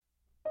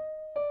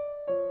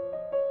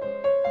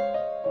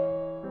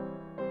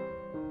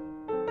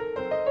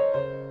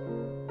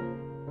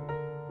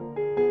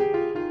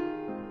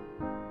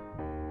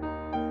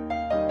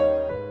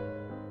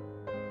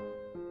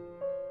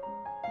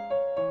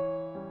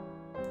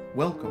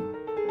Welcome.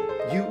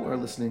 You are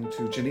listening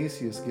to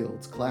Genesius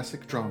Guild's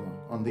Classic Drama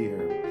on the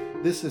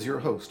Air. This is your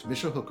host,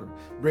 Misha Hooker,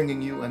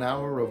 bringing you an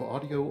hour of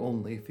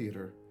audio-only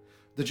theater.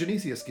 The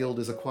Genesius Guild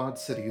is a Quad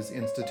Cities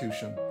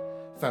institution.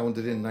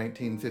 Founded in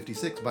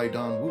 1956 by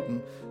Don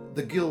Wooten,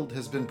 the Guild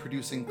has been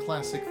producing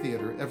classic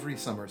theater every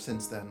summer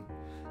since then.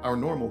 Our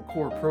normal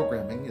core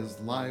programming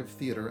is live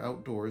theater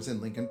outdoors in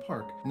Lincoln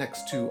Park,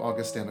 next to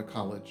Augustana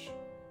College.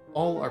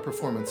 All our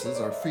performances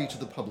are free to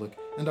the public,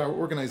 and our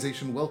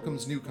organization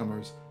welcomes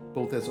newcomers,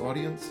 both as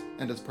audience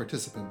and as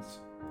participants.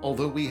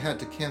 Although we had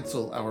to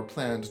cancel our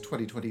planned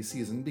 2020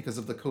 season because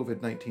of the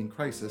COVID-19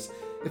 crisis,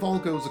 if all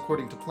goes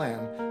according to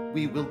plan,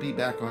 we will be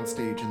back on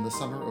stage in the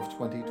summer of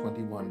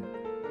 2021.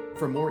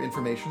 For more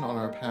information on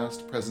our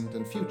past, present,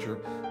 and future,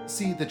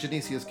 see the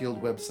Genesius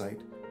Guild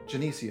website,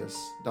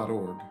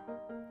 genesius.org.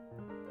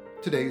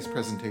 Today's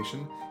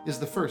presentation is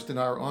the first in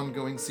our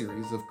ongoing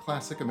series of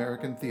classic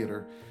American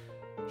theater,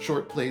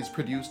 short plays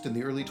produced in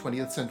the early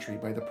 20th century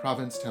by the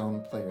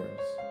Provincetown Players.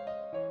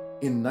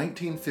 In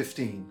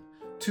 1915,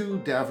 two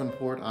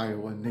Davenport,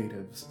 Iowa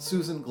natives,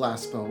 Susan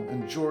Glaspell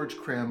and George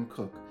Cram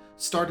Cook,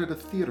 started a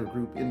theater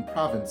group in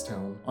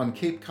Provincetown on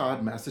Cape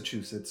Cod,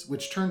 Massachusetts,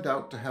 which turned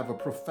out to have a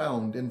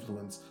profound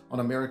influence on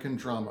American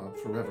drama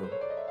forever.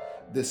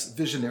 This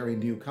visionary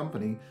new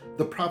company,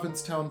 the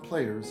Provincetown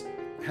Players,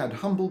 had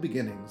humble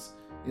beginnings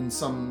in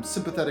some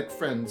sympathetic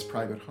friend's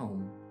private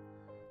home.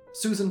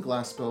 Susan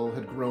Glaspell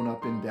had grown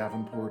up in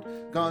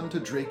Davenport, gone to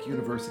Drake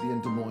University in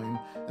Des Moines,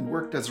 and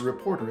worked as a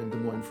reporter in Des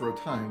Moines for a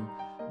time,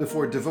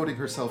 before devoting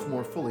herself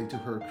more fully to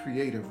her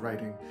creative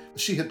writing.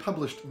 She had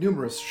published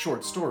numerous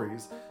short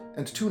stories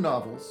and two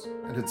novels,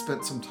 and had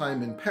spent some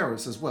time in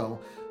Paris as well,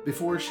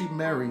 before she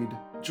married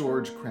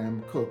George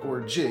Cram Cook,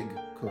 or Jig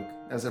Cook,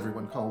 as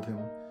everyone called him,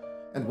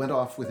 and went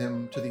off with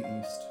him to the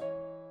east.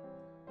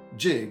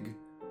 Jig,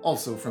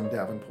 also from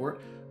Davenport,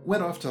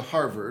 went off to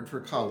Harvard for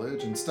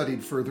college and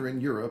studied further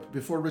in Europe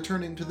before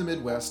returning to the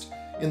Midwest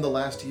in the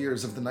last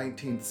years of the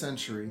 19th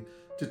century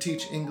to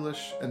teach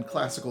English and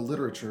classical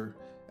literature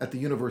at the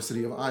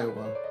University of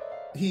Iowa.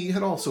 He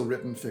had also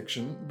written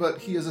fiction, but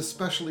he is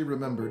especially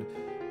remembered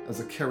as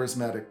a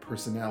charismatic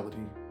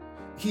personality.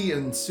 He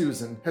and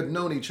Susan had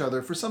known each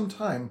other for some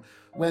time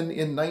when,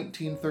 in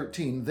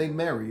 1913, they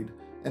married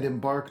and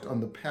embarked on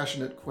the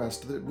passionate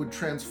quest that would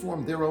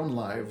transform their own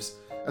lives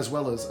as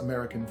well as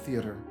American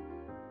theater.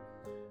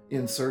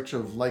 In search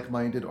of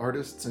like-minded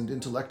artists and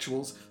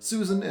intellectuals,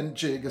 Susan and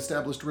Jig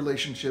established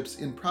relationships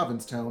in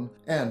Provincetown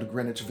and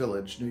Greenwich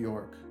Village, New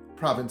York.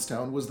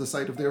 Provincetown was the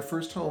site of their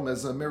first home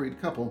as a married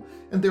couple,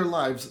 and their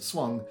lives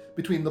swung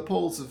between the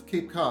poles of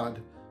Cape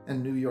Cod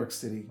and New York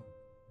City.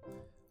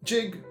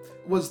 Jig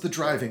was the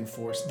driving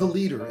force, the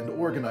leader and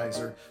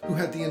organizer, who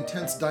had the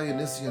intense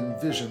Dionysian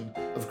vision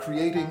of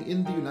creating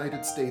in the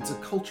United States a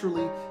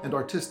culturally and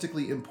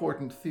artistically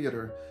important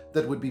theater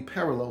that would be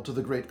parallel to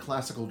the great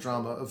classical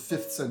drama of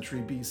 5th century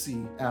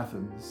BC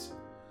Athens.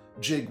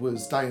 Jig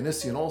was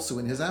Dionysian also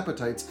in his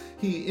appetites.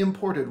 He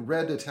imported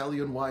red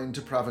Italian wine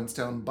to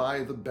Provincetown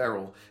by the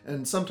barrel,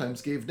 and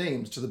sometimes gave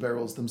names to the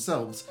barrels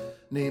themselves,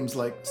 names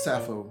like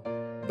Sappho,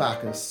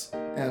 Bacchus,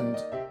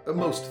 and,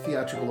 most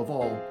theatrical of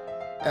all,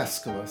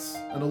 Aeschylus,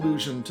 an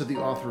allusion to the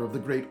author of the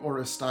great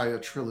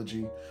Oresteia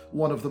trilogy,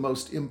 one of the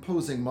most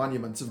imposing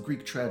monuments of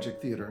Greek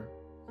tragic theater.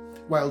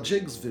 While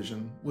Jig's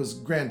vision was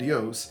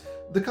grandiose,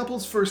 the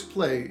couple's first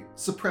play,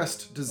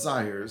 Suppressed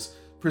Desires,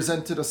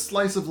 presented a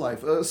slice of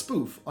life, a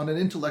spoof on an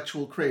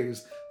intellectual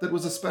craze that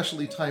was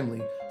especially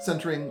timely,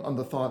 centering on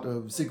the thought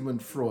of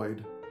Sigmund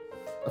Freud.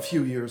 A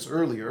few years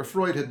earlier,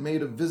 Freud had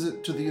made a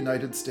visit to the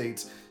United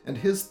States, and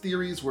his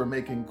theories were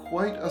making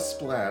quite a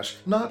splash,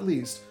 not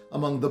least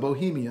among the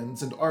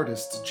bohemians and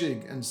artists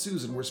Jig and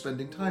Susan were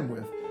spending time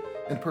with,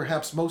 and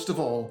perhaps most of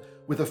all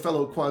with a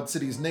fellow Quad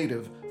Cities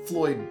native,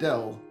 Floyd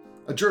Dell,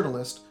 a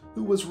journalist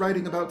who was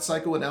writing about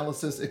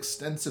psychoanalysis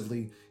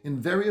extensively in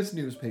various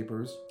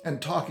newspapers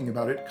and talking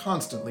about it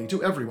constantly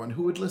to everyone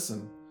who would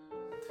listen.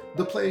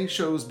 The play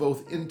shows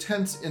both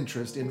intense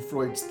interest in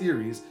Freud's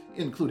theories,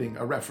 including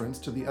a reference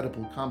to the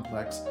Oedipal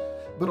complex,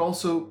 but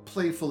also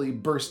playfully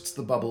bursts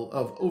the bubble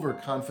of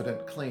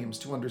overconfident claims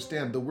to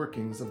understand the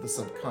workings of the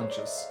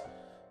subconscious.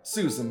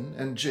 Susan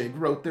and Jig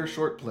wrote their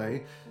short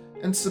play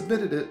and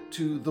submitted it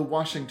to the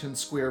Washington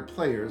Square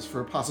Players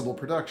for possible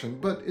production,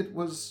 but it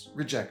was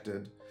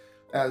rejected,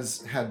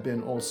 as had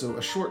been also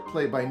a short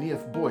play by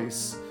Neath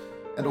Boyce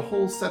and a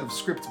whole set of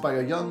scripts by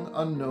a young,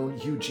 unknown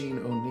Eugene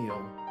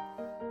O'Neill.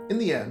 In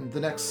the end, the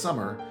next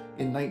summer,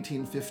 in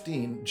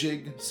 1915,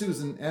 Jig,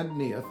 Susan, and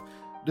Neath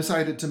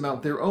decided to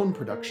mount their own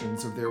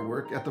productions of their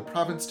work at the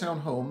Provincetown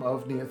home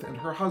of Neath and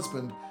her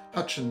husband,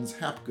 Hutchins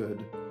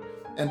Hapgood.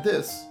 And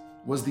this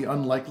was the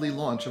unlikely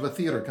launch of a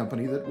theater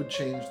company that would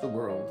change the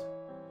world.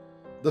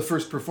 The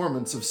first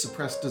performance of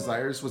Suppressed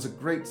Desires was a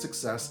great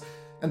success,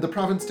 and the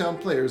Provincetown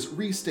Players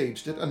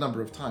restaged it a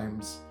number of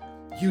times.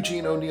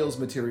 Eugene O'Neill's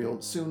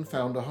material soon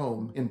found a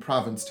home in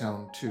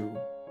Provincetown, too.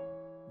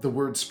 The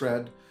word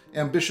spread,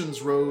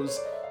 ambitions rose,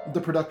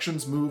 the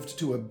productions moved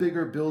to a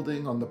bigger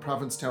building on the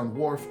Provincetown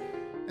Wharf,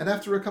 and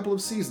after a couple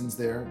of seasons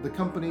there, the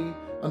company,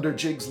 under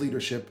Jig's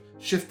leadership,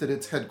 shifted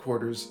its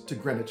headquarters to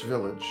Greenwich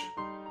Village.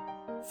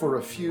 For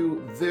a few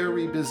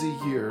very busy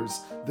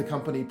years, the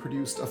company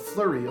produced a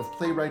flurry of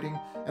playwriting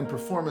and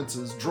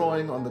performances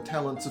drawing on the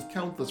talents of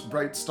countless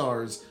bright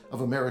stars of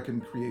American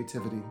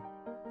creativity.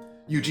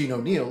 Eugene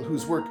O'Neill,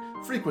 whose work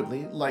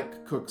frequently,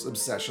 like Cook's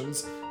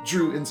obsessions,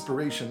 drew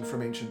inspiration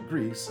from ancient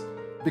Greece,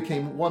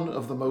 became one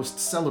of the most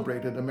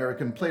celebrated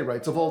American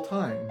playwrights of all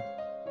time.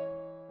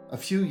 A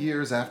few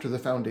years after the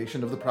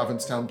foundation of the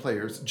Provincetown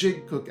Players,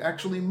 Jig Cook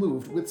actually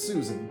moved with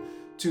Susan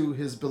to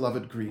his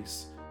beloved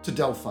Greece, to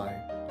Delphi,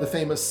 the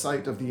famous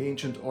site of the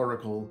ancient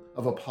oracle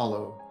of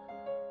Apollo.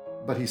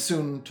 But he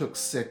soon took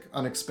sick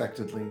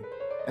unexpectedly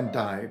and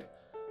died.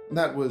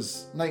 That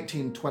was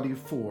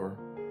 1924,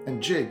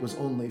 and Jig was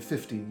only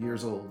 50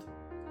 years old.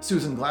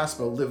 Susan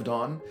Glaspell lived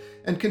on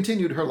and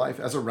continued her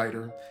life as a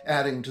writer,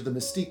 adding to the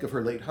mystique of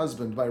her late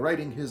husband by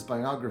writing his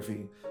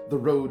biography, The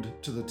Road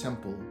to the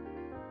Temple.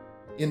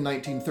 In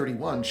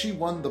 1931, she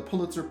won the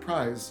Pulitzer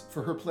Prize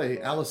for her play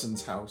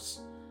Allison's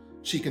House.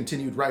 She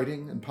continued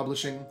writing and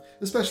publishing,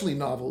 especially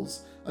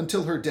novels,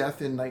 until her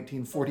death in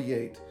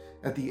 1948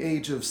 at the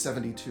age of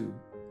 72.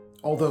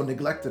 Although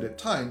neglected at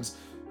times,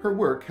 her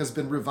work has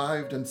been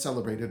revived and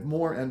celebrated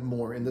more and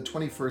more in the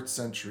 21st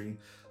century.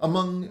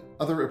 Among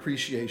other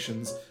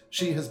appreciations,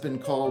 she has been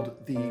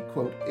called the,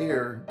 quote,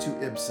 heir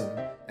to Ibsen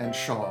and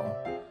Shaw.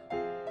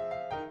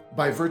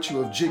 By virtue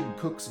of Jig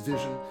Cook's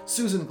vision,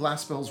 Susan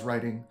Glaspell's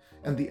writing,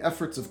 and the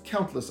efforts of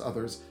countless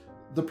others,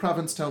 the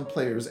Provincetown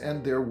Players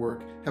and their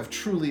work have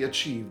truly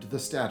achieved the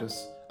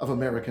status of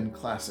American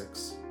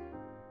classics.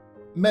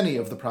 Many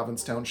of the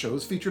Provincetown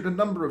shows featured a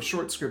number of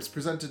short scripts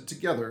presented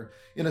together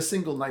in a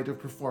single night of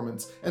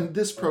performance, and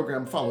this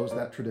program follows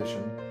that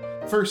tradition.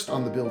 First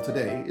on the bill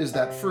today is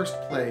that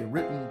first play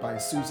written by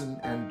Susan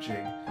and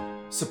Jig,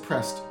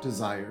 Suppressed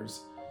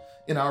Desires.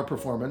 In our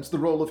performance, the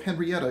role of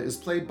Henrietta is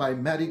played by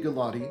Maddie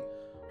Galati,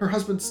 her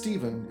husband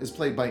Stephen is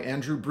played by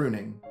Andrew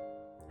Bruning,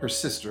 her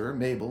sister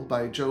Mabel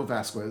by Joe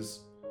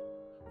Vasquez.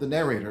 The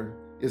narrator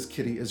is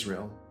Kitty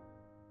Israel.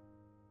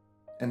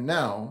 And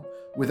now,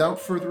 without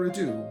further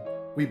ado,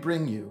 we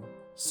bring you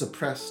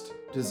Suppressed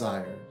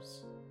Desires.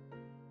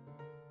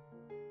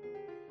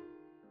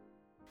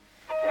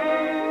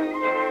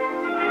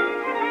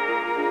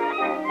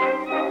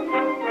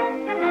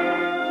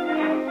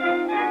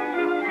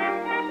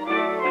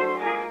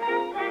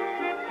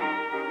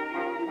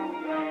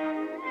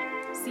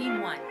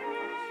 Scene 1.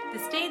 The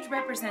stage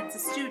represents a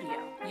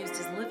studio used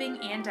as living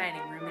and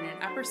dining room in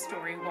an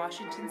upper-story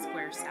Washington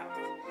Square South.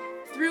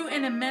 Through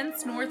an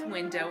immense north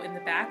window in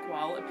the back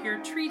wall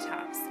appear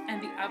treetops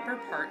and the upper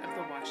part of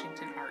the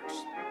Washington Arch.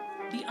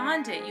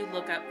 Beyond it, you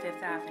look up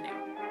Fifth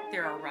Avenue.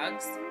 There are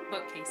rugs,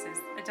 bookcases,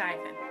 a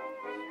divan.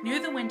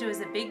 Near the window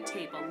is a big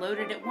table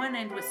loaded at one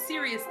end with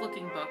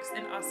serious-looking books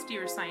and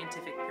austere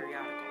scientific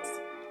periodicals.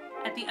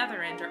 At the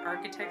other end are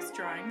architects'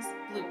 drawings,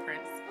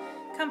 blueprints,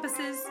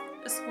 compasses,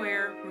 a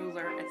square,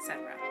 ruler,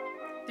 etc.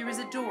 There is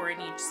a door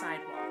in each side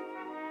wall.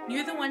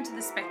 Near the one to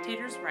the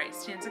spectator's right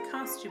stands a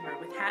costumer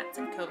with hats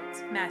and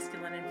coats,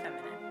 masculine and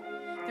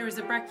feminine. There is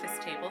a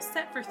breakfast table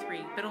set for 3,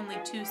 but only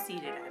 2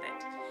 seated at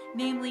it,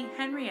 namely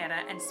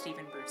Henrietta and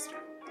Stephen Brewster.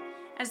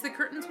 As the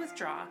curtains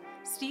withdraw,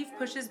 Steve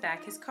pushes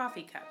back his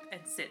coffee cup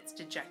and sits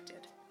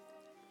dejected.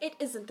 It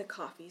isn't the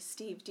coffee,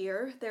 Steve,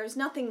 dear. There's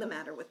nothing the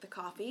matter with the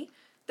coffee.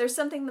 There's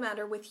something the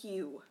matter with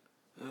you.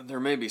 There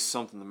may be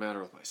something the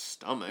matter with my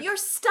stomach. Your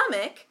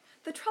stomach?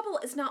 The trouble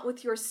is not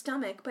with your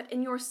stomach, but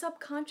in your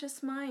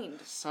subconscious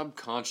mind.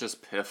 Subconscious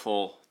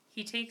piffle.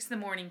 He takes the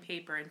morning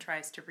paper and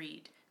tries to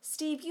read.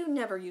 Steve, you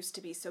never used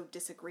to be so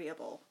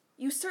disagreeable.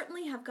 You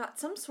certainly have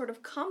got some sort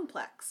of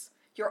complex.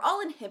 You're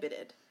all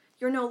inhibited.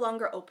 You're no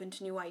longer open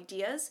to new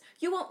ideas.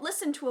 You won't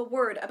listen to a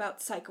word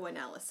about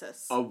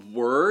psychoanalysis. A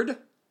word?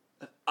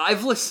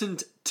 I've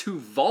listened to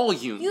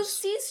volumes. You've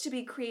ceased to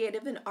be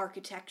creative in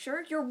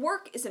architecture. Your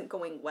work isn't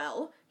going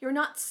well. You're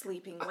not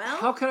sleeping well.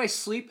 How can I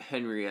sleep,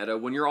 Henrietta,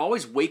 when you're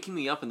always waking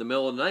me up in the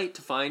middle of the night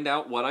to find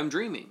out what I'm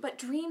dreaming? But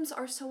dreams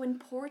are so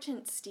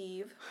important,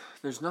 Steve.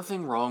 There's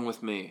nothing wrong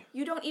with me.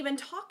 You don't even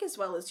talk as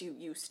well as you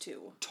used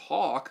to.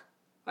 Talk?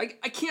 I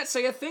can't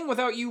say a thing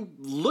without you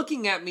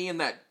looking at me in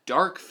that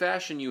dark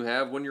fashion you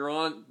have when you're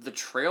on the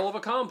trail of a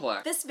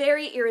complex. This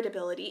very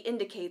irritability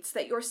indicates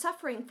that you're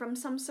suffering from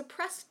some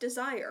suppressed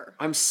desire.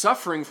 I'm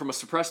suffering from a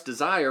suppressed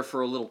desire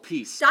for a little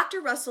peace. Dr.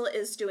 Russell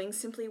is doing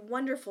simply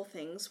wonderful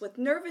things with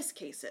nervous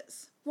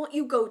cases. Won't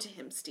you go to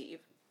him, Steve?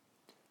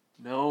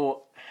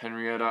 No,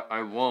 Henrietta,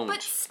 I won't.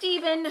 But,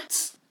 Stephen...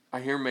 I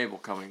hear Mabel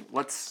coming.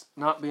 Let's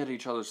not be at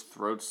each other's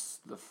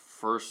throats the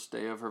first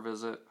day of her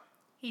visit.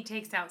 He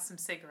takes out some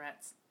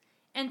cigarettes.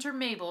 Enter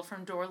Mabel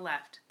from door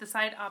left, the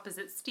side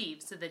opposite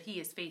Steve so that he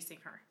is facing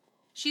her.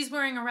 She's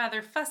wearing a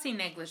rather fussy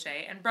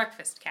negligee and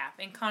breakfast cap,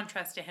 in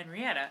contrast to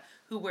Henrietta,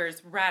 who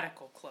wears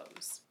radical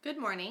clothes. Good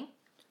morning.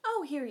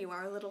 Oh, here you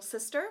are, little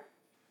sister.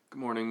 Good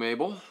morning,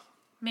 Mabel.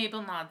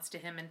 Mabel nods to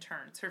him and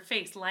turns, her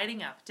face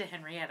lighting up to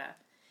Henrietta.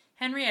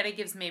 Henrietta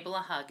gives Mabel a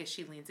hug as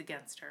she leans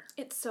against her.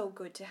 It's so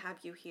good to have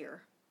you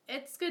here.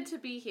 It's good to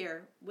be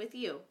here with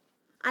you.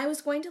 I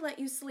was going to let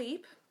you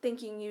sleep,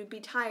 thinking you'd be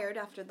tired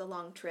after the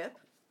long trip.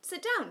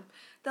 Sit down.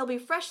 There'll be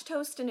fresh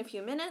toast in a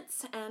few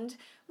minutes, and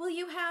will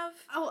you have...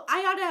 Oh, I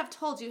ought to have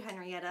told you,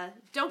 Henrietta.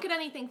 Don't get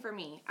anything for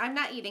me. I'm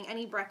not eating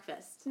any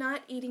breakfast.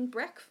 Not eating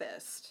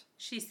breakfast.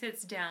 She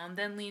sits down,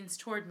 then leans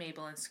toward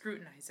Mabel and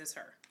scrutinizes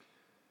her.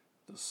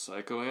 The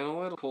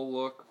psychoanalytical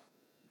look.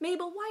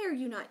 Mabel, why are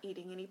you not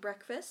eating any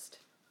breakfast?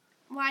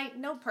 Why,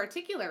 no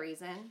particular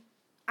reason.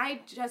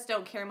 I just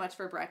don't care much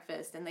for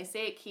breakfast, and they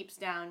say it keeps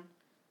down...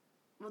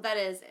 Well, that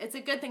is, it's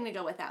a good thing to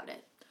go without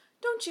it.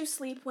 Don't you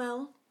sleep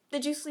well?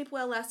 Did you sleep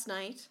well last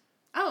night?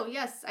 Oh,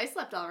 yes, I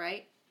slept all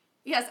right.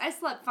 Yes, I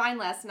slept fine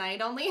last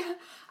night, only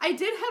I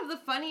did have the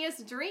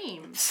funniest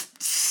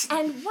dreams.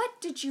 And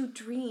what did you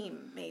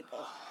dream,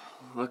 Mabel?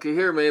 Looky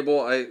here,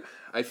 Mabel.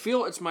 I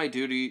feel it's my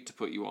duty to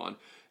put you on.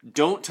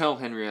 Don't tell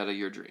Henrietta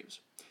your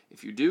dreams.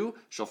 If you do,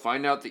 she'll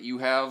find out that you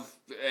have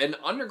an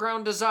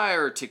underground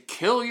desire to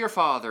kill your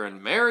father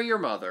and marry your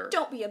mother.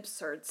 Don't be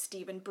absurd,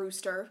 Stephen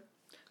Brewster.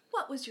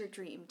 What was your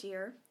dream,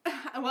 dear?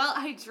 Well,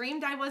 I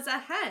dreamed I was a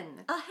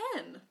hen. A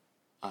hen.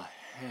 A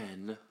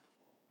hen?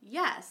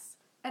 Yes.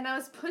 And I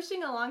was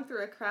pushing along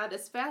through a crowd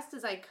as fast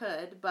as I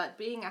could, but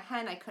being a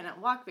hen, I couldn't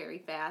walk very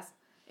fast.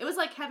 It was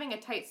like having a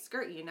tight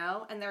skirt, you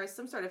know, and there was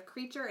some sort of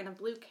creature in a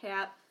blue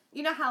cap.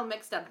 You know how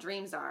mixed up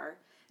dreams are.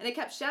 And it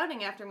kept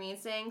shouting after me and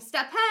saying,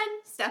 "Step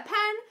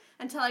hen,"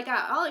 until I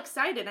got all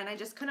excited and I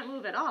just couldn't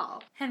move at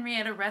all.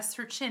 Henrietta rests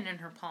her chin in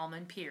her palm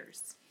and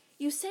peers.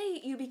 You say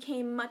you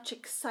became much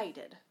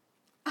excited.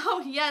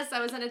 Oh, yes, I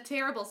was in a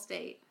terrible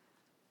state.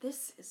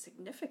 This is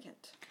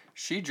significant.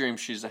 She dreams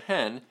she's a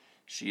hen.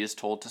 She is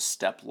told to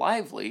step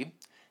lively.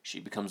 She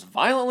becomes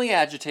violently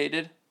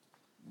agitated.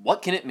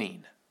 What can it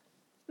mean?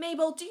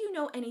 Mabel, do you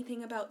know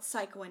anything about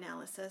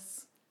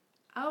psychoanalysis?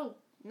 Oh,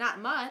 not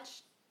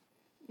much.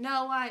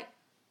 No,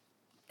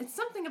 it's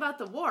something about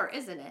the war,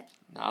 isn't it?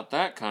 Not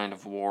that kind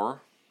of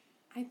war.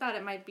 I thought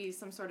it might be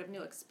some sort of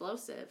new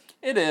explosive.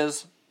 It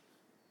is.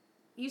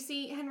 You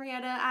see,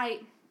 Henrietta,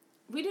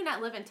 we do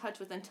not live in touch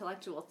with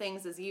intellectual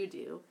things as you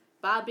do.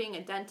 Bob being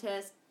a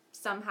dentist,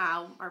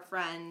 somehow, our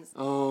friends.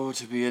 Oh,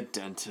 to be a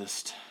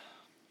dentist.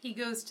 He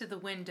goes to the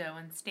window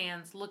and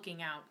stands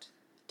looking out.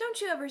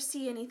 Don't you ever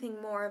see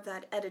anything more of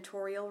that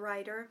editorial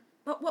writer?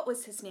 What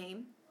was his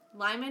name?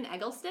 Lyman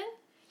Eggleston?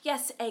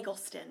 Yes,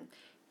 Eggleston.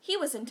 He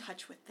was in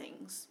touch with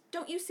things.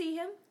 Don't you see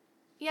him?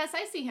 Yes,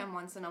 I see him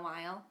once in a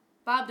while.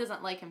 Bob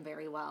doesn't like him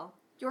very well.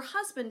 Your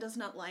husband does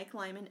not like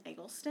Lyman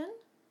Eggleston?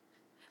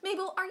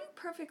 Mabel, are you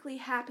perfectly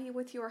happy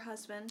with your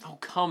husband? Oh,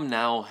 come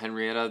now,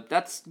 Henrietta.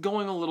 That's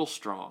going a little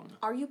strong.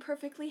 Are you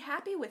perfectly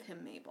happy with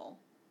him, Mabel?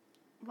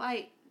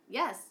 Why,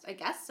 yes, I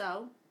guess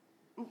so.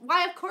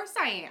 Why, of course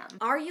I am.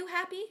 Are you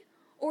happy?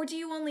 Or do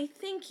you only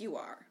think you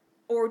are?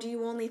 Or do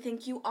you only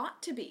think you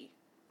ought to be?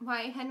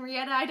 Why,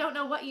 Henrietta, I don't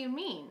know what you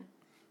mean.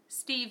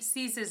 Steve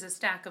seizes a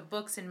stack of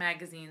books and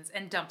magazines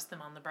and dumps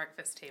them on the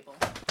breakfast table.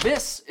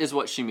 This is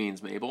what she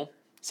means, Mabel.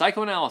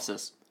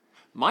 Psychoanalysis.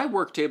 My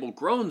work table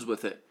groans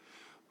with it.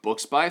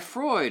 Books by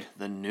Freud,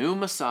 the new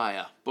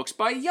Messiah. Books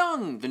by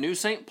Jung, the new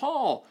St.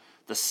 Paul.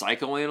 The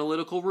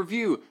Psychoanalytical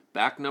Review,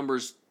 back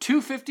numbers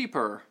 250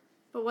 per.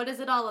 But what is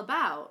it all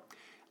about?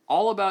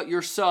 All about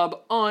your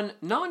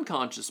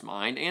non-conscious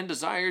mind and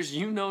desires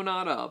you know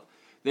not of.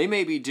 They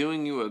may be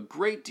doing you a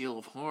great deal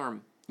of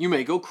harm. You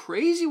may go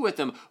crazy with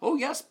them. Oh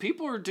yes,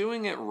 people are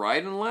doing it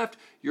right and left.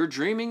 You're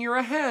dreaming you're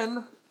a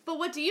hen. But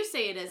what do you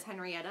say it is,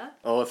 Henrietta?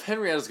 Oh, if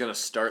Henrietta's gonna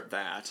start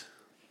that.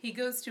 He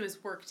goes to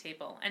his work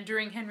table, and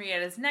during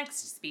Henrietta's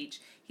next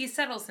speech, he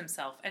settles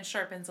himself and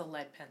sharpens a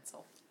lead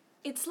pencil.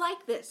 It's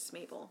like this,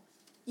 Mabel.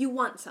 You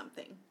want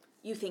something.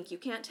 You think you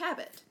can't have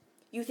it.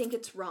 You think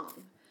it's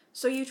wrong.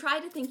 So you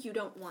try to think you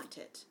don't want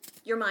it.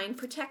 Your mind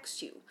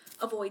protects you,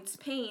 avoids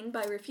pain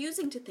by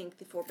refusing to think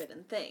the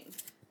forbidden thing.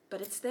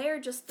 But it's there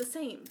just the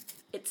same.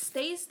 It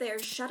stays there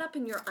shut up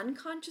in your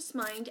unconscious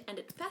mind and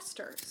it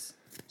festers.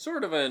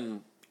 Sort of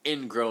an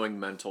ingrowing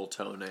mental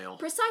toenail.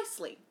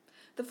 Precisely.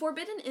 The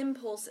forbidden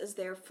impulse is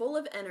there full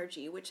of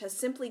energy which has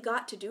simply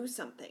got to do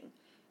something.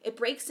 It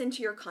breaks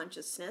into your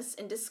consciousness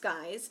in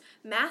disguise,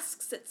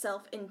 masks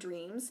itself in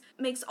dreams,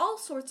 makes all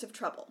sorts of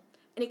trouble.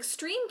 In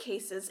extreme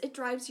cases, it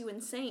drives you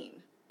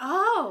insane.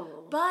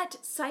 Oh! But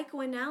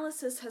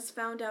psychoanalysis has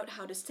found out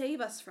how to save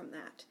us from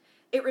that.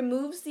 It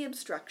removes the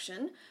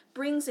obstruction,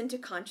 brings into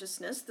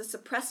consciousness the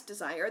suppressed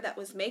desire that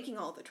was making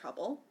all the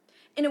trouble.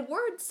 In a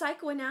word,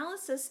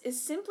 psychoanalysis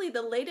is simply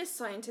the latest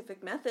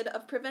scientific method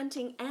of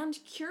preventing and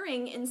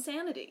curing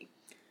insanity.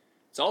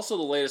 It's also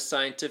the latest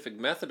scientific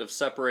method of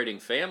separating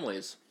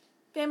families.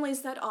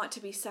 Families that ought to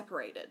be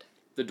separated.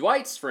 The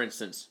Dwights, for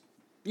instance.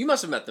 You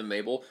must have met them,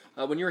 Mabel,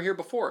 when you were here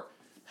before.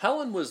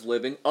 Helen was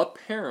living,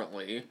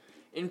 apparently,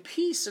 in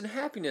peace and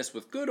happiness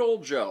with good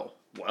old Joe.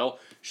 Well,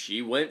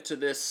 she went to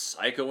this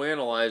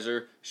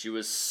psychoanalyzer, she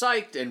was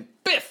psyched, and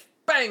biff,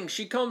 bang,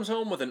 she comes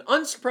home with an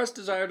unsuppressed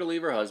desire to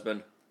leave her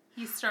husband.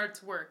 He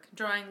starts work,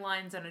 drawing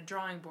lines on a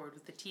drawing board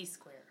with a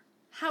T-square.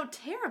 How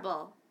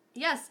terrible.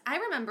 Yes, I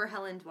remember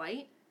Helen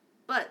Dwight.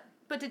 But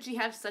did she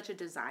have such a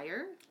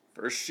desire?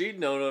 First she'd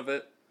known of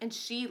it. And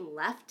she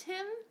left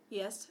him?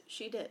 Yes,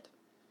 she did.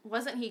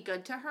 Wasn't he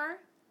good to her?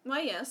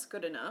 Why, yes,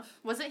 good enough.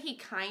 Wasn't he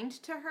kind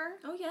to her?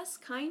 Oh, yes,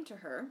 kind to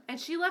her. And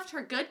she left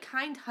her good,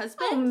 kind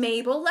husband? Oh,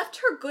 Mabel, left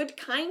her good,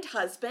 kind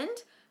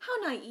husband?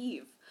 How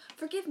naive.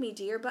 Forgive me,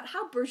 dear, but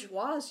how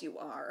bourgeois you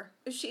are.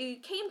 She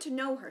came to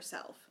know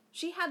herself.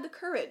 She had the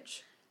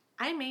courage.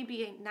 I may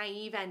be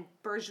naive and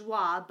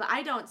bourgeois, but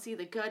I don't see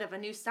the good of a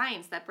new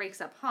science that breaks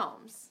up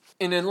homes.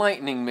 In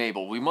enlightening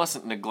Mabel, we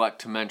mustn't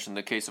neglect to mention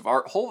the case of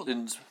Art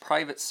Holden's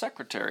private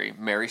secretary,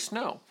 Mary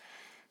Snow,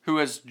 who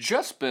has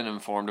just been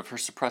informed of her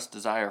suppressed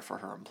desire for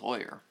her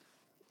employer.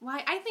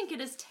 Why, I think it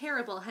is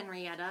terrible,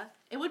 Henrietta.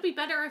 It would be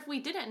better if we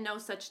didn't know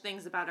such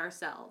things about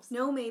ourselves.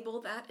 No,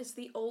 Mabel, that is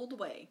the old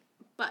way.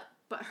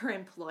 But her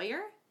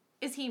employer?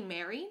 Is he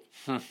married?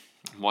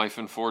 Wife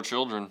and 4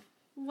 children.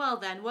 Well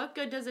then, what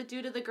good does it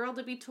do to the girl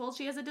to be told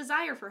she has a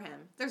desire for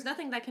him? There's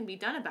nothing that can be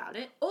done about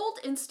it. Old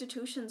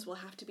institutions will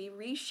have to be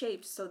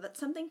reshaped so that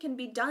something can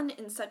be done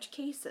in such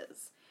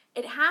cases.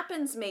 It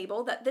happens,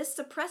 Mabel, that this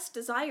suppressed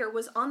desire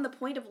was on the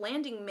point of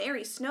landing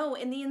Mary Snow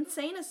in the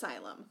insane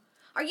asylum.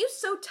 Are you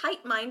so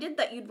tight-minded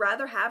that you'd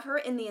rather have her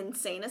in the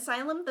insane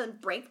asylum than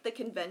break the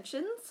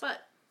conventions?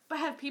 But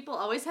have people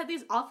always had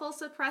these awful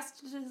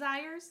suppressed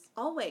desires?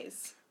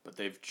 Always. But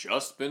they've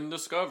just been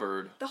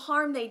discovered. The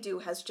harm they do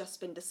has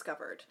just been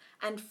discovered,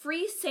 and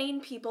free,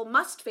 sane people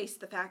must face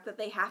the fact that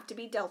they have to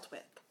be dealt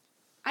with.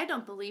 I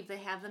don't believe they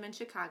have them in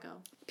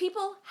Chicago.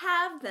 People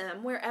have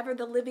them wherever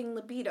the living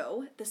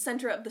libido, the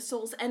center of the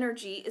soul's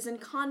energy, is in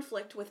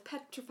conflict with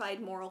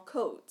petrified moral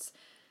codes.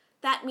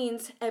 That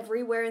means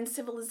everywhere in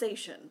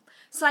civilization.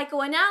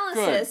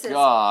 Psychoanalysis Good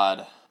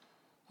God.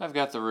 I've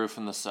got the roof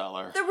in the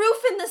cellar. The roof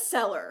in the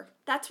cellar.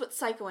 That's what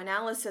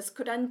psychoanalysis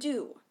could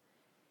undo.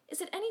 Is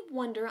it any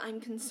wonder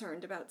I'm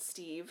concerned about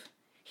Steve?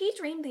 He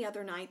dreamed the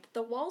other night that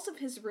the walls of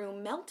his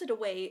room melted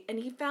away and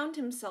he found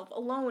himself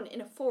alone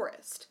in a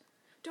forest.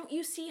 Don't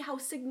you see how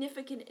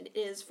significant it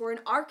is for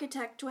an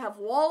architect to have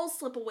walls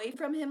slip away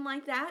from him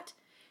like that?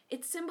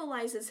 It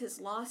symbolizes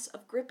his loss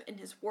of grip in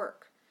his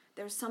work.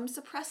 There's some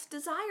suppressed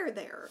desire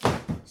there.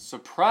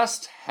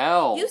 Suppressed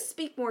hell. You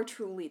speak more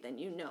truly than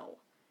you know.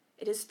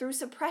 It is through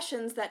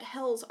suppressions that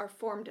hells are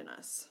formed in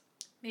us.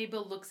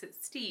 Mabel looks at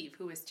Steve,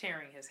 who is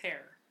tearing his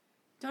hair.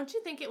 Don't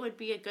you think it would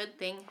be a good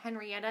thing,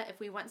 Henrietta, if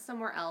we went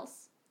somewhere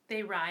else?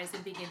 They rise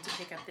and begin to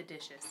pick up the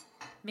dishes.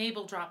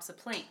 Mabel drops a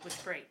plate,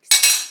 which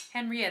breaks.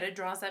 Henrietta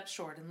draws up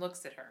short and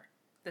looks at her.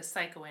 The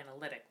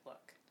psychoanalytic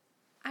look.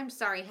 I'm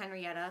sorry,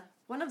 Henrietta.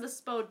 One of the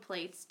Spode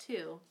plates,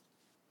 too.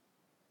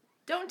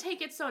 Don't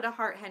take it so to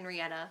heart,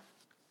 Henrietta.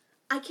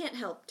 I can't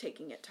help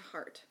taking it to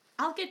heart.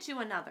 I'll get you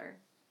another.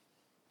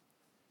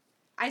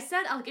 I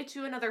said I'll get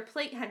you another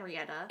plate,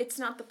 Henrietta. It's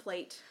not the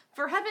plate.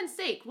 For heaven's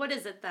sake, what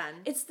is it then?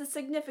 It's the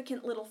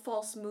significant little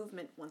false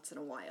movement once in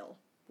a while.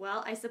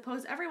 Well, I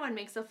suppose everyone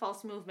makes a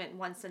false movement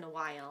once in a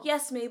while.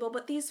 Yes, Mabel,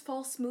 but these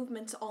false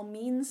movements all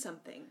mean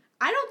something.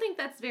 I don't think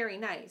that's very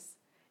nice.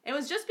 It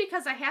was just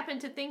because I happened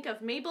to think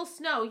of Mabel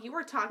Snow you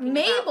were talking about.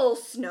 Mabel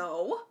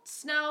Snow?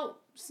 Snow.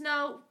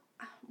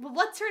 Well,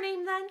 what's her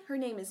name then? Her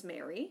name is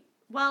Mary.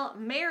 Well,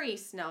 Mary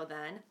Snow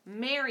then.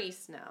 Mary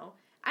Snow.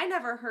 I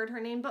never heard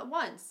her name but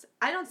once.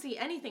 I don't see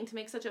anything to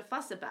make such a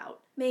fuss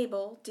about.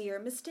 Mabel, dear,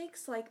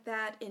 mistakes like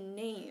that in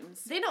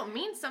names. They don't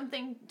mean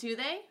something, do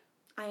they?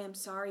 I am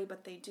sorry,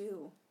 but they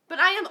do. But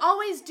I am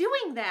always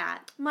doing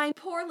that. My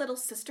poor little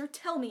sister,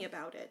 tell me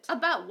about it.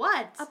 About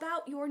what?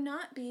 About your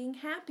not being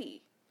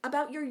happy.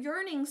 About your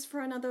yearnings for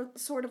another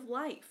sort of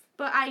life.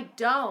 But I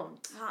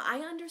don't. I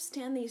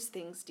understand these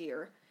things,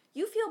 dear.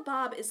 You feel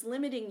Bob is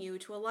limiting you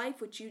to a life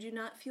which you do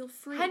not feel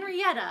free.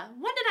 Henrietta,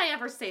 when did I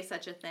ever say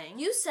such a thing?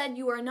 You said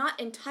you are not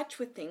in touch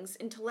with things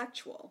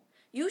intellectual.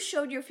 You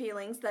showed your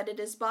feelings that it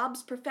is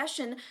Bob's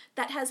profession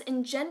that has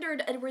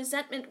engendered a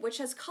resentment which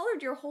has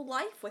colored your whole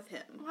life with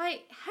him. Why,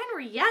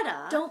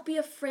 Henrietta! Don't be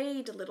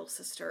afraid, little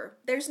sister.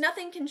 There's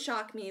nothing can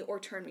shock me or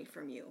turn me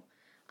from you.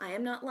 I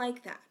am not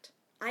like that.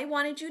 I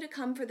wanted you to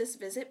come for this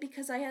visit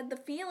because I had the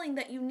feeling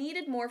that you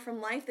needed more from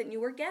life than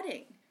you were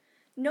getting.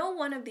 No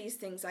one of these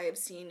things I have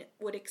seen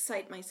would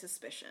excite my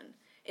suspicion.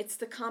 It's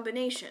the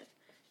combination.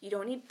 You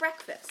don't eat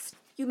breakfast.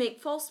 You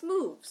make false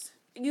moves.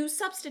 You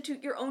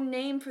substitute your own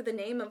name for the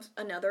name of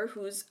another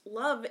whose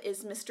love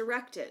is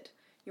misdirected.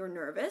 You're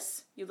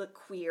nervous. You look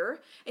queer.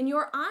 In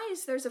your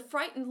eyes, there's a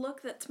frightened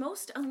look that's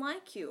most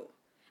unlike you.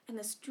 And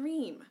this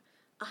dream,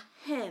 a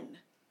hen.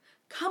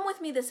 Come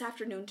with me this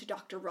afternoon to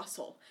Dr.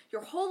 Russell.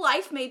 Your whole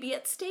life may be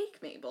at stake,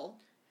 Mabel.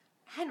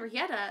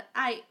 Henrietta,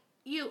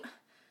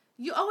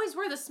 You always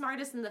were the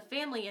smartest in the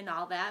family and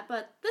all that,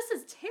 but this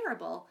is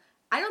terrible.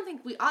 I don't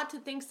think we ought to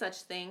think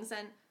such things,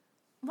 and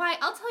why,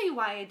 I'll tell you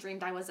why I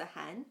dreamed I was a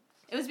hen.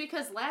 It was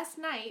because last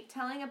night,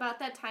 telling about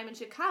that time in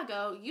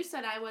Chicago, you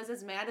said I was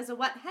as mad as a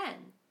wet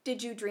hen.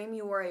 Did you dream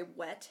you were a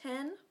wet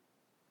hen?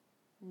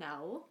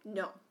 No.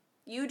 No.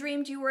 You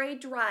dreamed you were a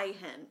dry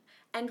hen.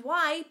 And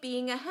why,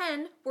 being a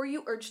hen, were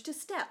you urged to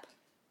step?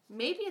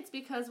 Maybe it's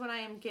because when I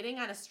am getting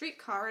on a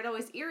streetcar, it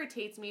always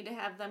irritates me to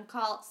have them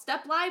call,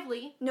 "Step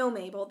lively." No,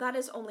 Mabel, that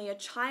is only a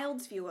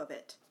child's view of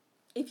it.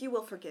 if you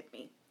will forgive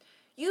me.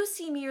 You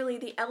see merely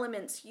the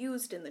elements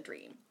used in the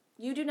dream.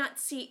 You do not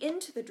see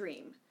into the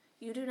dream.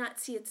 You do not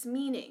see its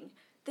meaning.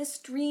 This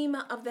dream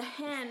of the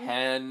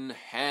hen...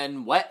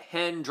 Hen, wet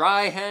hen,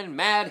 dry hen,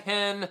 mad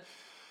hen.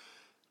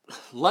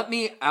 Let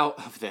me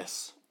out of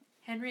this.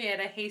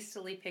 Henrietta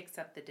hastily picks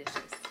up the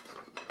dishes.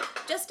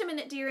 Just a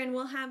minute, dear, and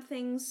we'll have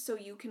things so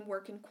you can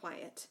work in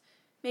quiet.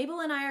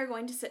 Mabel and I are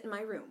going to sit in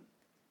my room.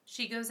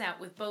 She goes out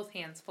with both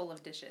hands full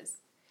of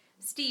dishes.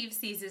 Steve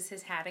seizes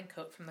his hat and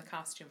coat from the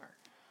costumer.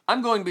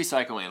 I'm going to be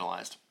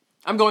psychoanalyzed.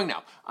 I'm going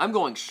now. I'm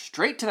going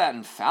straight to that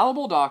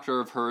infallible doctor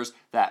of hers,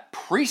 that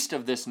priest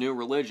of this new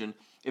religion.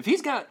 If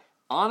he's got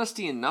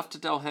honesty enough to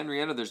tell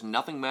Henrietta there's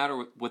nothing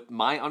matter with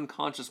my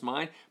unconscious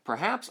mind,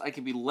 perhaps I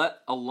can be let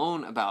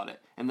alone about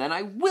it, and then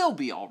I will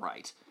be all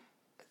right.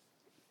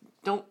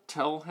 Don't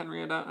tell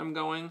Henrietta I'm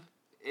going.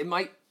 It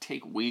might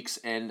take weeks,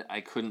 and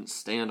I couldn't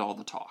stand all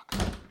the talk.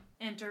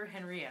 Enter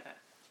Henrietta.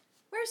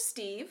 Where's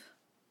Steve?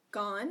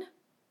 Gone?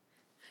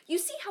 You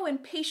see how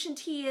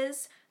impatient he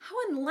is? How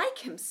unlike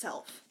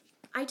himself.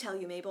 I tell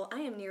you, Mabel,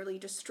 I am nearly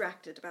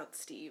distracted about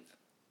Steve.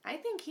 I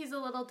think he's a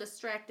little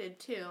distracted,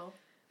 too.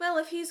 Well,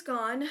 if he's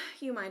gone,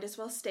 you might as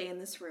well stay in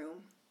this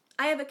room.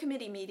 I have a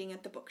committee meeting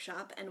at the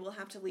bookshop, and we'll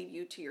have to leave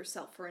you to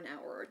yourself for an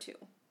hour or two.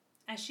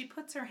 As she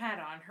puts her hat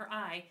on, her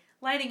eye,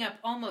 lighting up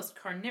almost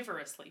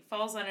carnivorously,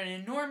 falls on an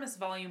enormous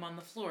volume on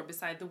the floor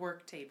beside the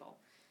work table.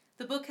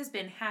 The book has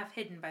been half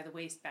hidden by the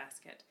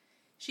wastebasket.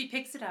 She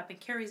picks it up and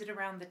carries it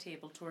around the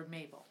table toward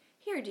Mabel.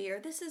 Here, dear,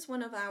 this is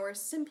one of our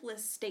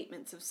simplest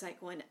statements of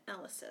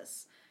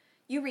psychoanalysis.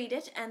 You read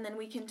it, and then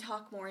we can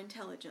talk more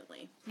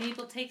intelligently.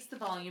 Mabel takes the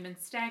volume and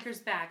staggers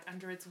back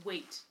under its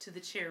weight to the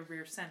chair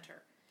rear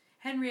center.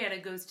 Henrietta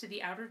goes to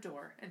the outer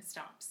door and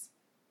stops.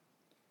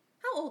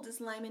 How old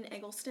is Lyman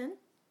Eggleston?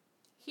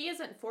 He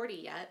isn't 40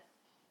 yet.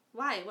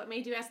 Why? What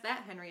made you ask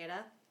that,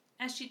 Henrietta?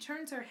 As she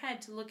turns her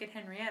head to look at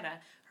Henrietta,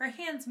 her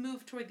hands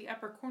move toward the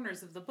upper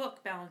corners of the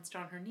book balanced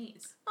on her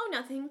knees. Oh,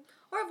 nothing.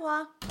 Au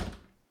revoir.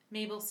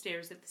 Mabel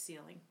stares at the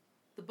ceiling.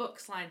 The book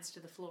slides to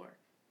the floor.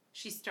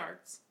 She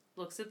starts,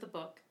 looks at the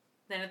book,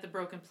 then at the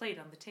broken plate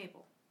on the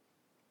table.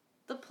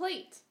 The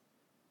plate.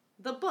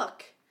 The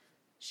book.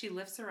 She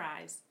lifts her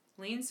eyes,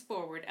 leans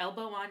forward,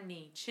 elbow on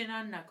knee, chin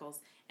on knuckles,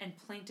 and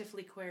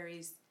plaintively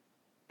queries,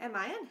 Am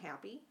I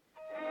unhappy?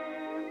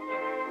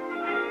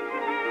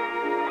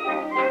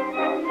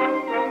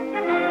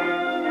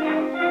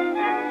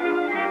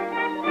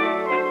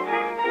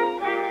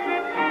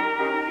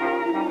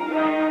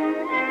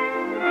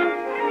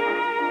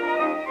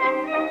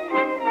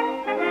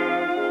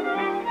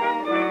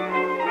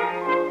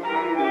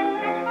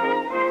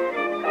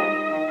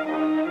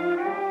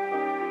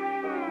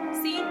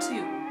 Scene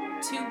 2,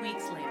 2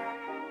 weeks later.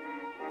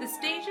 The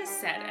stage is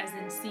set as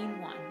in Scene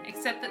 1,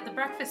 except that the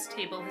breakfast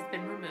table has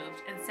been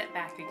removed and set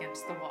back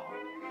against the wall.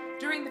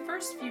 During the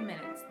first few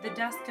minutes, the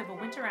dusk of a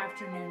winter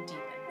afternoon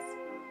deepens.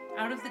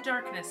 Out of the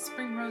darkness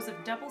spring rows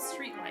of double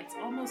streetlights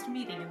almost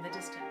meeting in the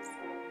distance.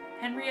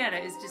 Henrietta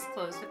is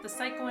disclosed at the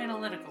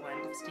psychoanalytical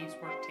end of Steve's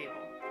work table.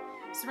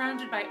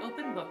 Surrounded by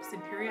open books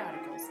and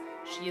periodicals,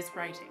 she is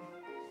writing.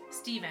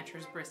 Steve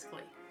enters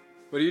briskly.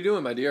 What are you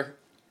doing, my dear?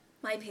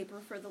 My paper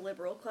for the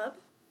Liberal Club.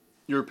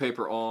 Your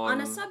paper on... On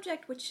a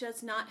subject which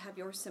does not have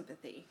your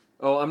sympathy.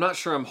 Oh, I'm not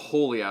sure I'm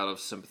wholly out of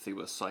sympathy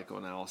with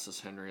psychoanalysis,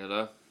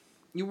 Henrietta.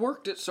 You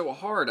worked it so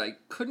hard, I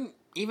couldn't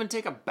even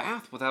take a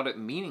bath without it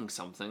meaning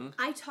something.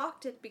 I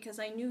talked it because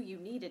I knew you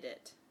needed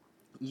it.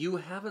 You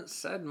haven't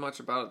said much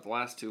about it the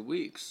last 2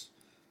 weeks.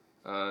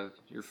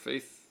 Your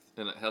faith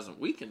in it hasn't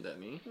weakened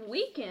any.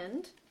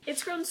 Weakened?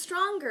 It's grown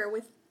stronger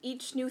with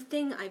each new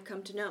thing I've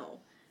come to know.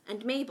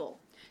 And Mabel.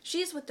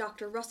 She's with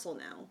Dr. Russell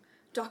now.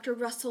 Dr.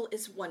 Russell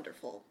is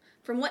wonderful.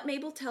 From what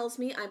Mabel tells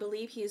me, I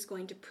believe he is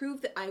going to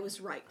prove that I was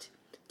right.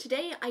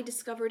 Today, I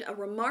discovered a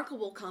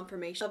remarkable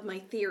confirmation of my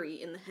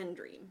theory in the hen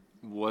dream.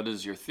 What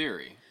is your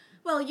theory?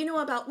 Well, you know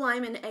about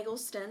Lyman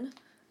Eggleston.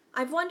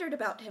 I've wondered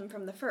about him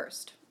from the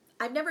first.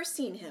 I've never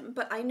seen him,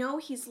 but I know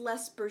he's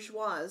less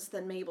bourgeois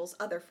than Mabel's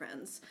other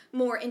friends,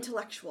 more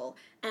intellectual,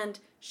 and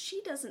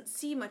she doesn't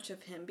see much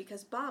of him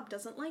because Bob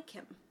doesn't like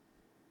him.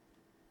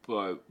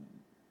 But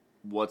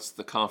what's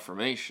the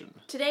confirmation?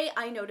 Today,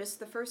 I noticed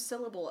the first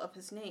syllable of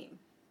his name.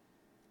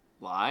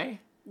 Lie?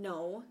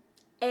 No.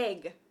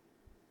 Egg.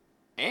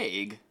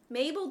 Egg?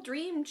 Mabel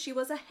dreamed she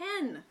was a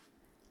hen.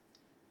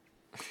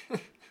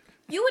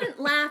 You wouldn't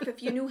laugh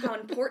if you knew how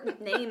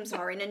important names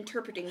are in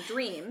interpreting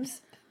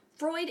dreams.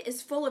 Freud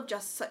is full of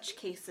just such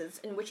cases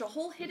in which a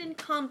whole hidden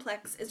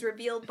complex is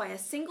revealed by a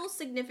single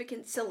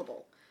significant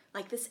syllable,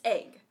 like this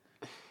egg.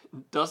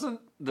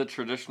 Doesn't the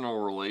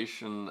traditional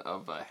relation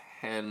of a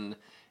hen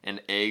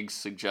and egg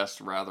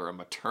suggest rather a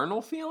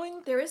maternal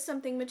feeling? There is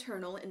something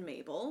maternal in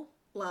Mabel.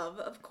 Love,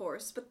 of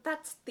course, but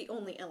that's the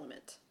only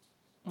element.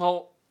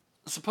 Well,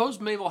 suppose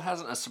Mabel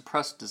hasn't a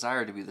suppressed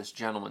desire to be this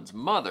gentleman's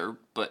mother,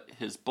 but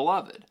his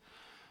beloved.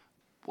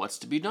 What's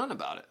to be done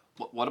about it?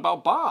 What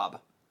about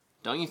Bob?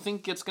 Don't you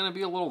think it's going to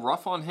be a little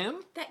rough on him?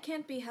 That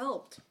can't be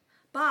helped.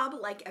 Bob,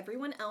 like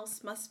everyone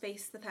else, must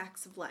face the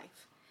facts of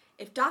life.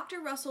 If Dr.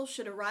 Russell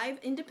should arrive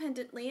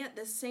independently at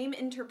this same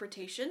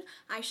interpretation,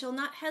 I shall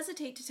not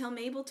hesitate to tell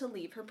Mabel to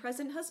leave her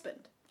present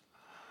husband.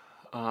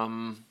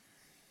 The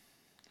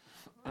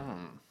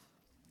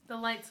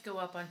lights go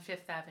up on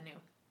Fifth Avenue.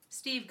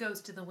 Steve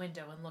goes to the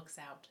window and looks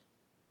out.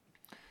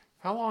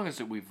 How long is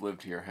it we've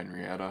lived here,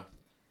 Henrietta?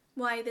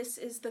 Why, this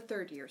is the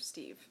 3rd year,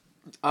 Steve.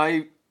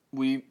 One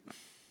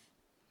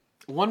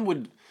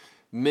would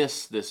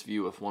miss this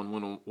view if one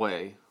went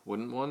away,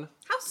 wouldn't one?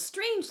 How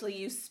strangely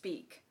you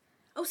speak.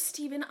 Oh,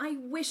 Stephen, I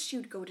wish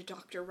you'd go to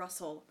Dr.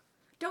 Russell.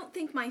 Don't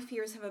think my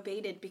fears have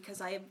abated because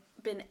I have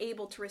been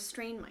able to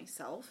restrain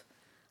myself.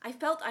 I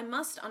felt I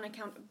must on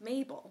account of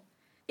Mabel.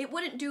 It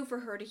wouldn't do for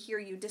her to hear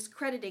you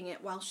discrediting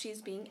it while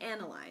she's being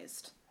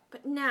analyzed.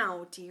 But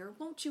now, dear,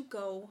 won't you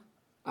go?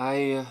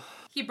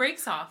 He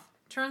breaks off,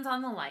 turns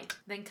on the light,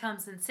 then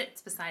comes and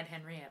sits beside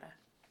Henrietta.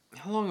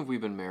 How long have we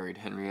been married,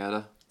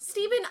 Henrietta?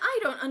 Stephen, I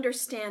don't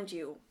understand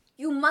you.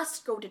 You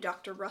must go to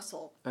Dr.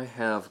 Russell. I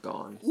have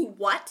gone. You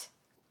what?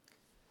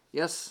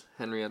 Yes,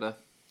 Henrietta.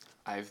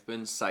 I've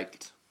been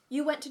psyched.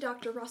 You went to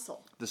Dr.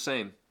 Russell. The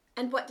same.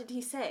 And what did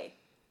he say?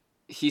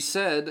 He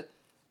said...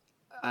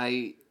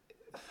 I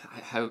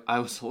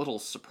was a little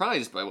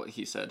surprised by what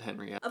he said,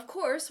 Henrietta. Of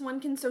course,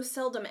 one can so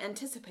seldom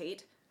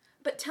anticipate.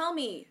 But tell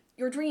me,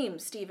 your dream,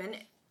 Stephen,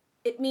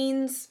 it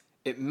means...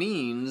 It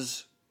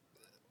means...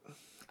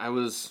 I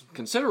was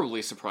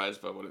considerably surprised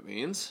by what it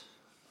means.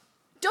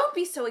 Don't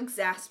be so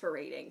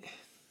exasperating.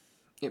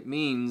 It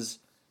means...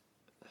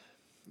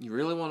 You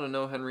really want to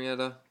know,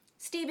 Henrietta?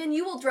 Stephen,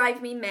 you will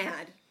drive me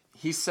mad.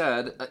 He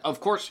said...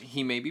 Of course,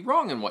 he may be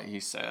wrong in what he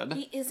said.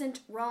 He isn't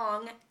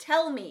wrong.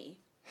 Tell me.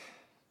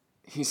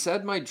 He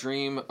said my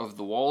dream of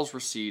the walls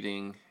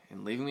receding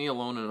and leaving me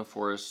alone in a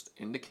forest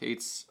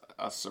indicates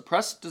a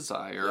suppressed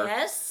desire...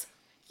 Yes?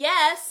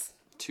 Yes?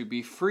 To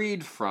be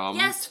freed from...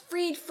 Yes,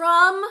 freed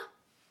from...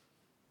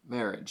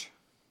 Marriage.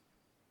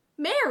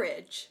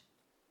 Marriage?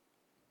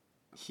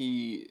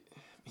 He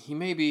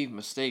may be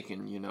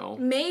mistaken, you know.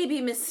 May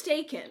be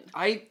mistaken.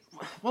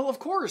 Well, of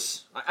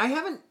course. I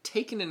haven't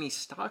taken any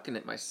stock in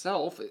it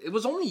myself. It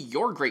was only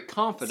your great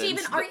confidence.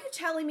 Stephen, are you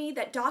telling me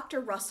that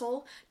Dr.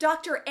 Russell,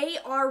 Dr.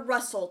 A.R.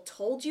 Russell,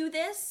 told you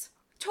this?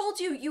 Told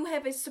you you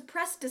have a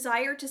suppressed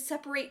desire to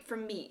separate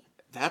from me?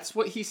 That's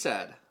what he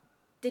said.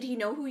 Did he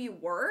know who you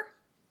were?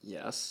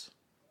 Yes.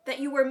 That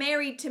you were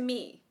married to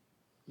me?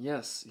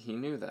 Yes, he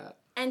knew that.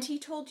 And he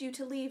told you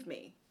to leave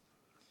me?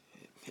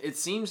 It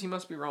seems he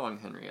must be wrong,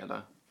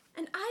 Henrietta.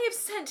 And I have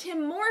sent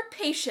him more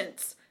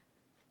patients.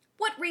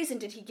 What reason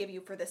did he give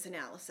you for this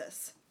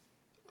analysis?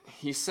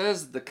 He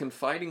says the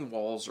confiding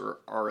walls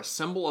are a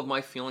symbol of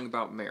my feeling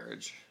about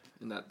marriage,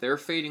 and that their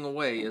fading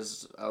away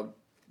is a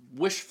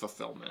wish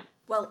fulfillment.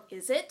 Well,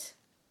 is it?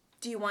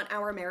 Do you want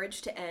our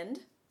marriage to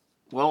end?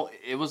 Well,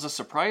 it was a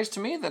surprise to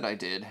me that I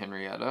did,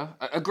 Henrietta.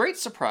 A great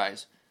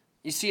surprise.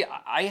 You see,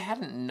 I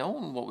hadn't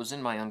known what was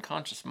in my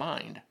unconscious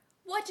mind.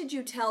 What did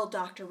you tell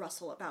Dr.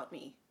 Russell about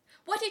me?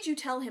 What did you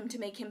tell him to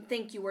make him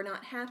think you were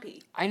not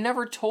happy? I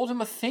never told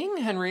him a thing,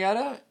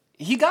 Henrietta.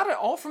 He got it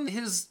all from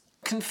his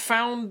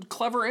confound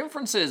clever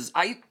inferences.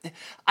 I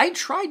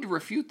tried to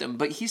refute them,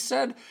 but he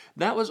said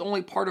that was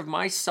only part of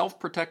my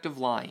self-protective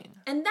lying.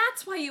 And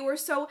that's why you were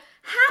so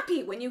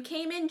happy when you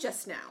came in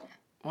just now.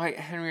 Why,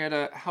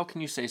 Henrietta, how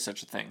can you say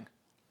such a thing?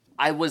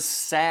 I was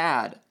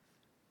sad.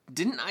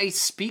 Didn't I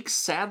speak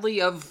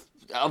sadly of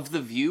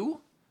the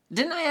view?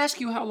 Didn't I ask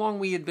you how long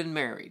we had been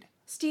married?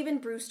 Stephen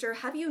Brewster,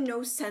 have you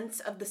no sense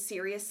of the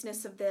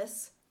seriousness of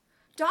this?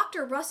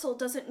 Dr. Russell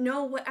doesn't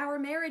know what our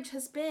marriage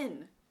has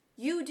been.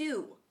 You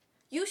do.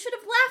 You should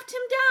have laughed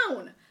him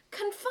down,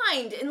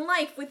 confined in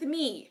life with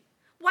me.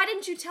 Why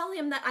didn't you tell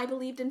him that I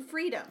believed in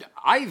freedom?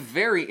 I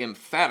very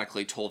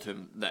emphatically told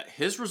him that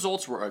his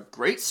results were a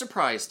great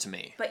surprise to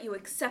me. But you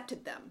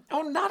accepted them.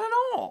 Oh, not at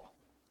all.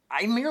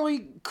 I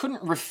merely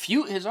couldn't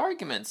refute his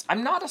arguments.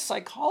 I'm not a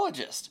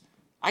psychologist.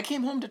 I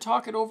came home to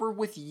talk it over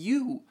with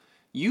you.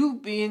 You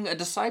being a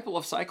disciple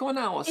of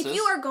psychoanalysis. If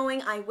you are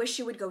going, I wish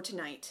you would go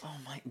tonight. Oh,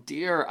 my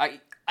dear,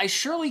 I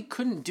surely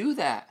couldn't do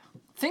that.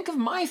 Think of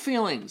my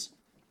feelings.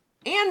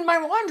 And my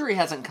laundry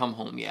hasn't come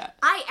home yet.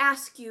 I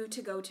ask you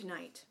to go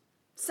tonight.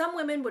 Some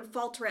women would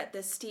falter at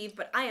this, Steve,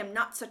 but I am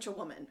not such a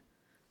woman.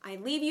 I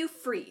leave you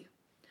free.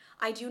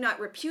 I do not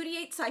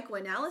repudiate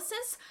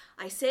psychoanalysis.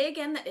 I say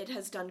again that it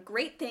has done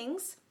great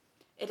things.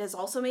 It has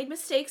also made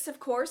mistakes, of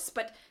course,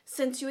 but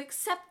since you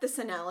accept this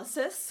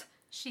analysis...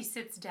 She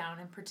sits down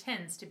and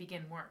pretends to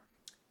begin work.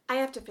 I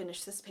have to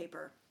finish this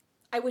paper.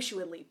 I wish you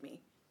would leave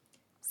me.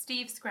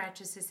 Steve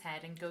scratches his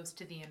head and goes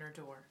to the inner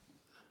door.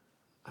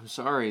 I'm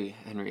sorry,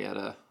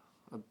 Henrietta,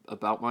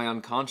 about my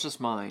unconscious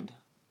mind.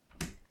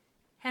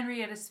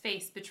 Henrietta's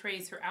face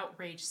betrays her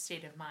outraged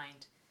state of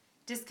mind.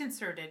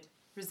 Disconcerted,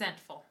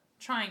 resentful,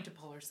 trying to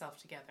pull herself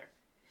together.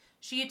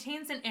 She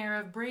attains an air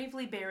of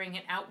bravely bearing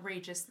an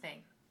outrageous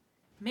thing.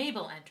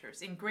 Mabel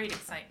enters in great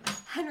excitement.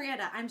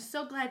 Henrietta, I'm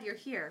so glad you're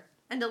here.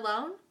 And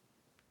alone?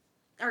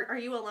 Are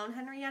you alone,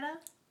 Henrietta?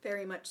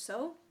 Very much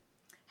so.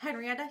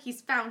 Henrietta,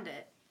 he's found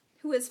it.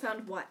 Who has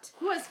found what?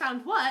 Who has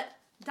found what?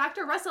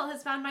 Dr. Russell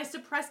has found my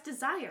suppressed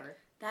desire.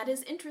 That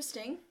is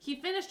interesting. He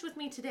finished with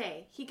me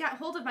today. He got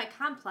hold of my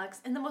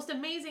complex in the most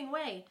amazing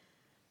way.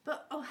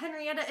 But, oh,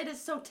 Henrietta, it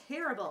is so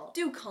terrible.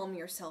 Do calm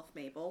yourself,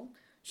 Mabel.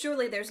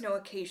 Surely there's no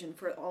occasion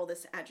for all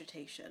this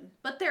agitation.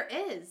 But there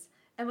is.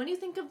 And when you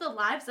think of the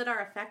lives that are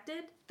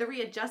affected, the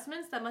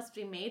readjustments that must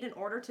be made in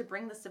order to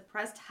bring the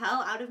suppressed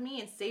hell out of me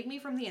and save me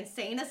from the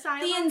insane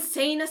asylum. The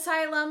insane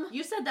asylum?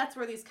 You said that's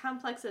where these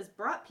complexes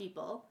brought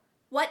people.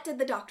 What did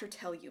the doctor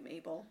tell you,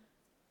 Mabel?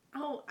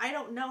 Oh, I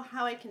don't know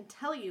how I can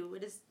tell you.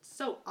 It is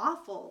so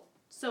awful,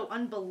 so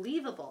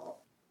unbelievable.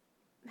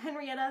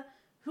 Henrietta,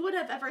 who would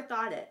have ever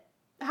thought it?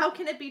 How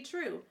can it be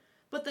true?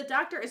 But the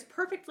doctor is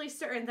perfectly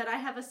certain that I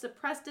have a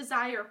suppressed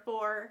desire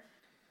for...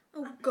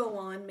 Oh, go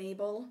on,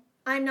 Mabel.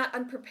 I'm not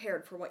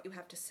unprepared for what you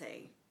have to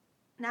say.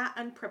 Not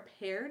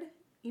unprepared?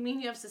 You mean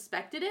you have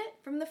suspected it?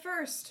 From the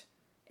first.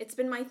 It's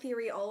been my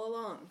theory all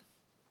along.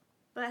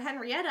 But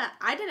Henrietta,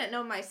 I didn't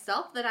know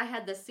myself that I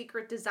had the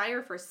secret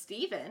desire for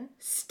Stephen.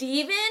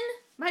 Stephen?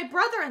 My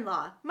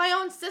brother-in-law, my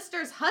own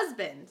sister's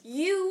husband.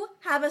 You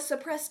have a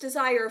suppressed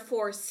desire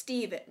for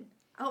Stephen.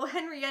 Oh,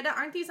 Henrietta,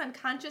 aren't these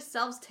unconscious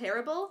selves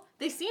terrible?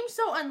 They seem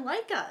so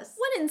unlike us.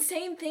 What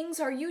insane things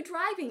are you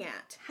driving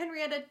at?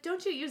 Henrietta,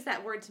 don't you use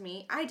that word to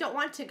me. I don't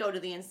want to go to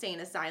the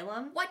insane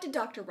asylum. What did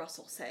Dr.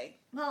 Russell say?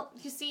 Well,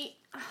 you see,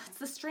 it's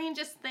the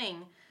strangest thing.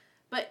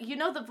 But you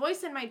know the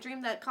voice in my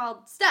dream that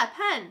called, "Step,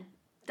 hen!"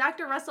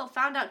 Dr. Russell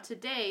found out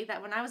today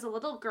that when I was a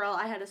little girl,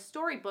 I had a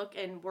storybook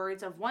in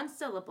words of one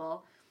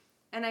syllable,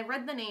 and I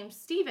read the name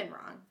Stephen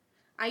wrong.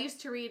 I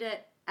used to read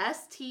it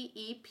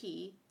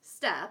S-T-E-P,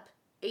 step,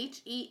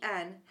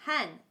 H-E-N,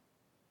 hen.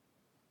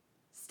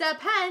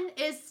 Step hen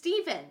is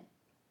Stephen.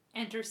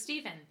 Enter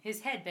Stephen,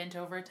 his head bent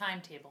over a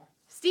timetable.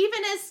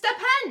 Stephen is step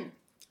hen.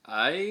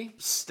 I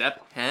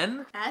step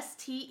hen?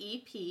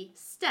 S-T-E-P,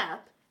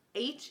 step,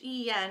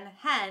 H-E-N,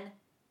 hen,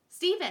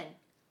 Stephen.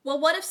 Well,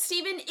 what if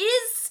Stephen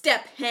is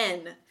Step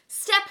Hen?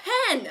 Step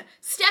Hen!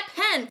 Step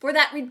Hen for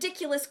that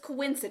ridiculous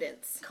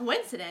coincidence.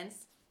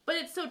 Coincidence? But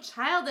it's so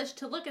childish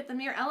to look at the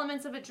mere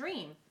elements of a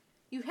dream.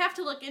 You have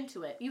to look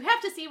into it. You have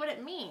to see what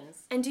it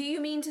means. And do you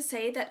mean to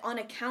say that on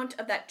account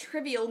of that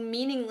trivial,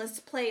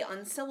 meaningless play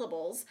on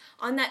syllables,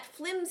 on that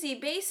flimsy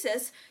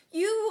basis,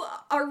 you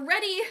are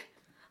ready...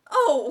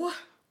 Oh!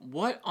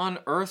 What on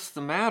earth's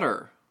the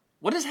matter?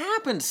 What has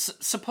happened?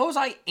 Suppose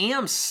I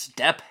am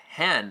Step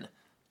Hen.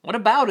 What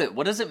about it?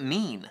 What does it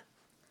mean?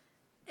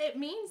 It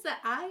means that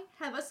I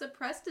have a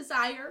suppressed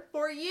desire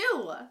for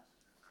you.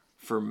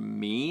 For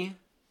me?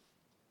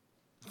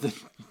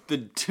 The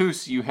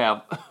deuce you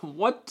have.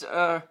 What,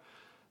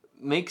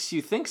 makes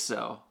you think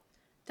so?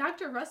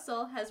 Dr.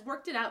 Russell has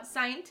worked it out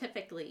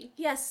scientifically.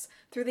 Yes,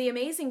 through the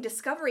amazing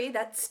discovery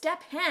that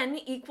Step Hen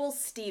equals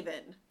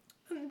Stephen.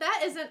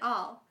 That isn't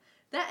all.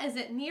 That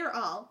isn't near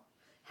all.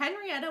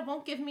 Henrietta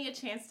won't give me a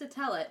chance to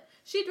tell it.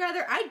 She'd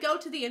rather I'd go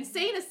to the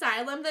insane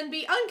asylum than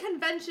be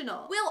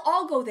unconventional. We'll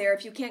all go there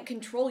if you can't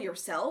control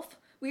yourself.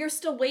 We are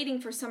still waiting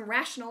for some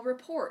rational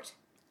report.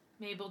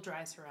 Mabel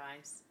dries her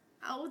eyes.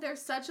 Oh,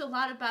 there's such a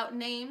lot about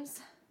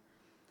names.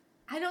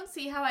 I don't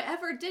see how I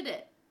ever did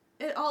it.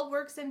 It all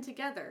works in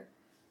together.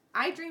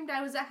 I dreamed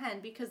I was a hen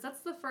because that's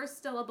the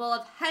first syllable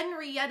of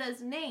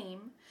Henrietta's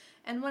name.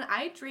 And when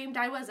I dreamed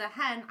I was a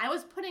hen, I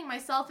was putting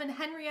myself in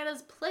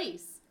Henrietta's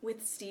place.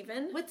 With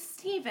Stephen? With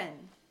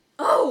Stephen.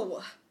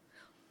 Oh!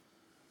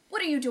 What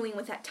are you doing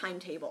with that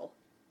timetable?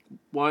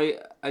 Why,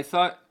 I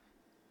thought...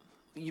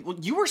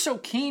 You were so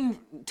keen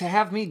to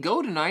have me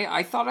go tonight,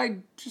 I thought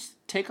I'd just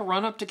take a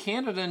run up to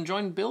Canada and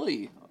join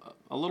Billy.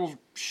 A little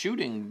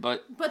shooting,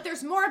 but... But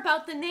there's more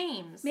about the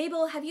names.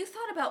 Mabel, have you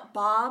thought about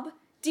Bob?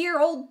 Dear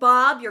old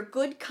Bob, your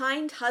good,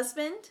 kind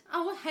husband?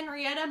 Oh,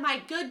 Henrietta,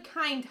 my good,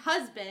 kind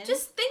husband.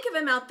 Just think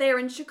of him out there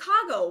in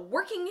Chicago,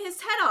 working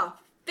his head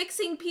off,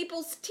 fixing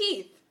people's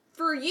teeth.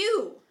 For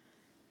you.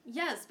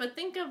 Yes, but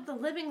think of the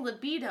living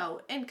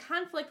libido in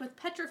conflict with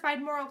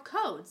petrified moral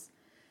codes.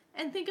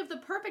 And think of the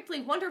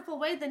perfectly wonderful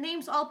way the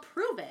names all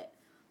prove it.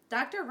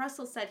 Dr.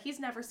 Russell said he's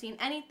never seen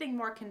anything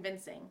more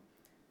convincing.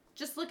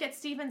 Just look at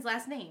Stephen's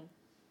last name,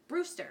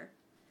 Brewster.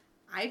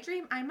 I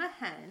dream I'm a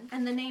hen,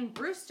 and the name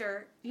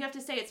Brewster, you have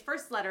to say its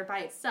first letter by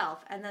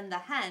itself, and then the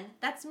hen,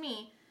 that's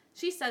me.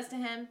 She says to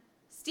him,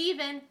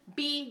 Stephen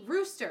B.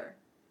 Rooster.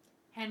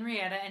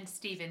 Henrietta and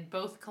Stephen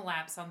both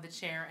collapse on the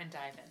chair and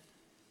dive in.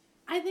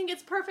 I think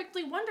it's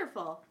perfectly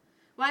wonderful.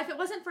 Why, if it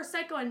wasn't for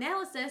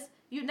psychoanalysis,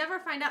 you'd never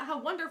find out how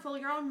wonderful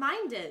your own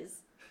mind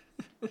is.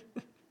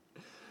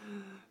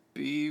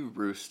 B.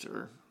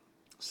 Rooster.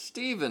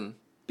 Stephen,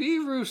 B.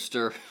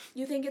 Rooster.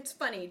 You think it's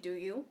funny, do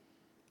you?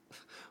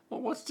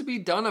 Well, what's to be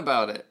done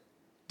about it?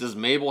 Does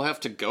Mabel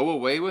have to go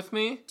away with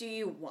me? Do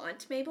you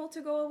want Mabel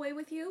to go away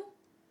with you?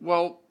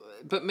 Well,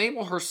 but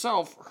Mabel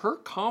herself, her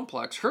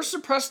complex, her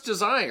suppressed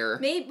desire...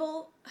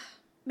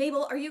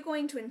 Mabel, are you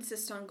going to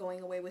insist on going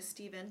away with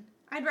Stephen?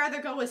 I'd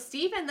rather go with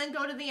Stephen than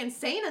go to the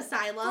insane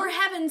asylum. For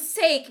heaven's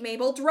sake,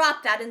 Mabel,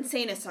 drop that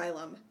insane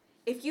asylum.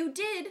 If you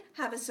did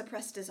have a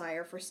suppressed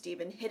desire for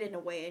Stephen hidden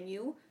away in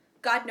you,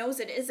 God knows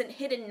it isn't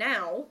hidden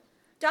now,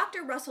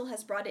 Dr. Russell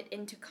has brought it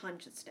into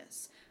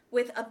consciousness,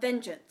 with a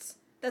vengeance.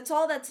 That's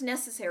all that's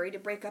necessary to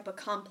break up a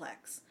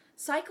complex.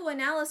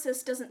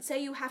 Psychoanalysis doesn't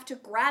say you have to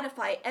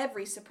gratify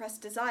every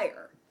suppressed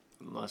desire.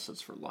 Unless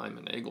it's for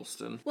Lyman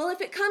Eggleston. Well, if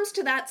it comes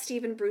to that,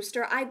 Stephen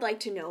Brewster, I'd like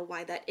to know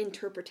why that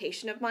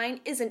interpretation of mine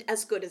isn't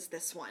as good as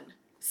this one.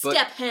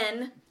 Step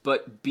hen.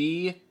 But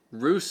B.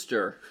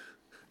 Rooster.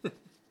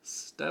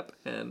 Step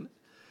hen.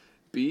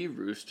 B.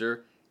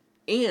 Rooster.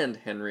 And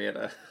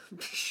Henrietta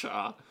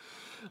Shaw.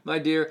 My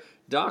dear,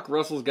 Doc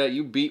Russell's got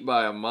you beat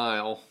by a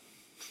mile.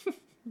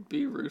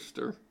 B.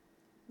 Rooster.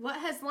 What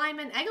has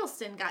Lyman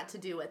Eggleston got to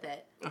do with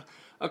it?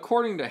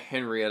 According to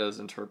Henrietta's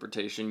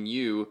interpretation,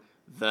 you,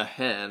 the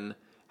hen,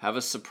 have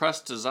a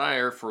suppressed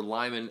desire for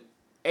Lyman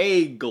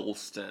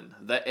Eggleston,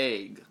 the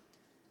egg.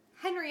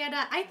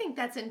 Henrietta, I think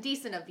that's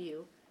indecent of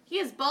you. He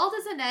is bald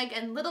as an egg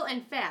and little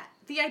and fat.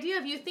 The idea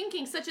of you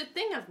thinking such a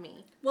thing of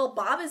me. Well,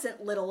 Bob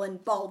isn't little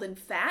and bald and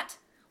fat.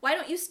 Why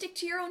don't you stick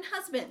to your own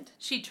husband?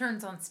 She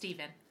turns on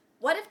Stephen.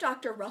 What if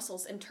Dr.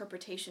 Russell's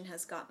interpretation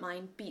has got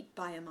mine beat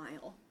by a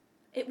mile?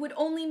 It would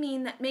only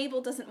mean that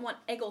Mabel doesn't want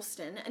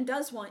Eggleston and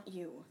does want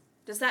you.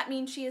 Does that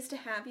mean she is to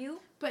have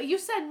you? But you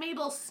said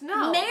Mabel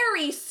Snow.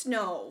 Mary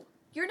Snow!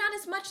 You're not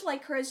as much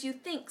like her as you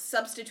think,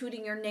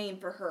 substituting your name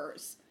for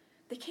hers.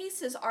 The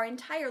cases are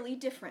entirely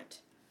different.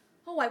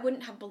 Oh, I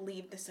wouldn't have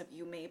believed this of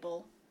you,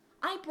 Mabel.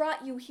 I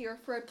brought you here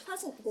for a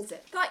pleasant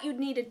visit. Thought you'd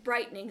needed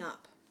brightening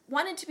up.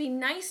 Wanted to be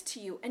nice to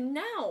you, and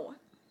now...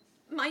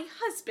 my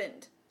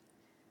husband.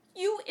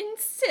 You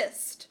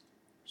insist.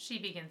 She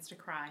begins to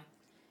cry.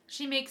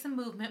 She makes a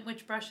movement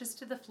which brushes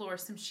to the floor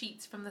some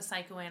sheets from the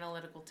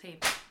psychoanalytical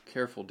table.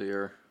 Careful,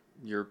 dear.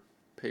 Your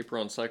paper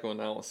on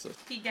psychoanalysis.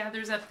 He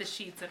gathers up the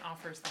sheets and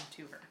offers them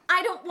to her.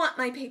 I don't want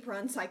my paper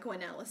on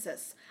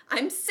psychoanalysis.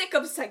 I'm sick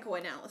of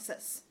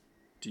psychoanalysis.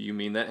 Do you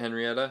mean that,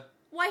 Henrietta?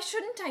 Why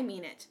shouldn't I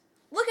mean it?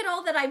 Look at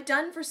all that I've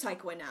done for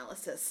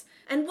psychoanalysis.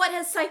 And what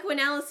has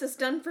psychoanalysis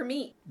done for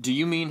me? Do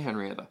you mean,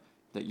 Henrietta,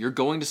 that you're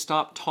going to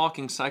stop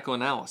talking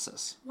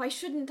psychoanalysis? Why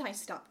shouldn't I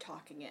stop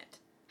talking it?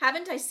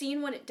 Haven't I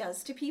seen what it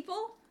does to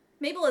people?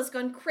 Mabel has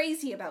gone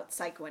crazy about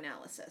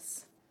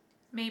psychoanalysis.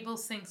 Mabel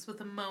sinks with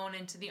a moan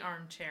into the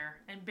armchair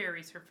and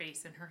buries her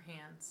face in her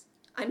hands.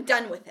 I'm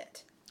done with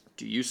it.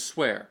 Do you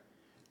swear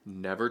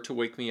never to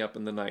wake me up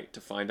in the night to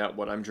find out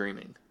what I'm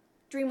dreaming?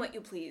 Dream what you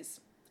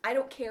please. I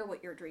don't care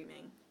what you're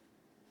dreaming.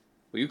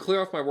 Will you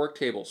clear off my work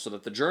table so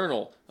that the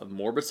Journal of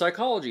Morbid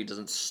Psychology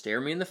doesn't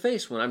stare me in the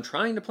face when I'm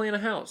trying to plan a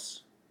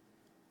house?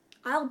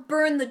 I'll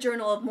burn the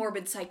Journal of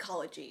Morbid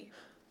Psychology.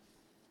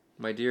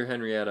 My dear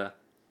Henrietta,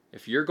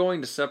 if you're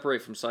going to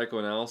separate from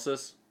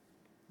psychoanalysis,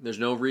 there's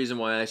no reason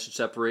why I should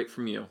separate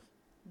from you.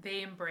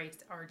 They embrace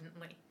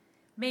ardently.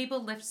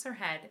 Mabel lifts her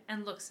head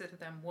and looks at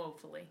them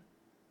woefully.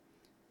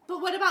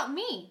 But what about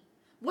me?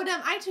 What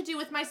am I to do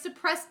with my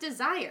suppressed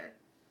desire?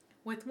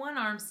 With one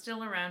arm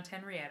still around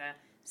Henrietta,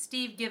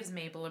 Steve gives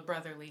Mabel a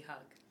brotherly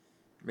hug.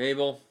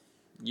 Mabel,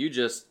 you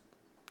just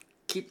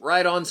keep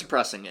right on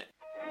suppressing it.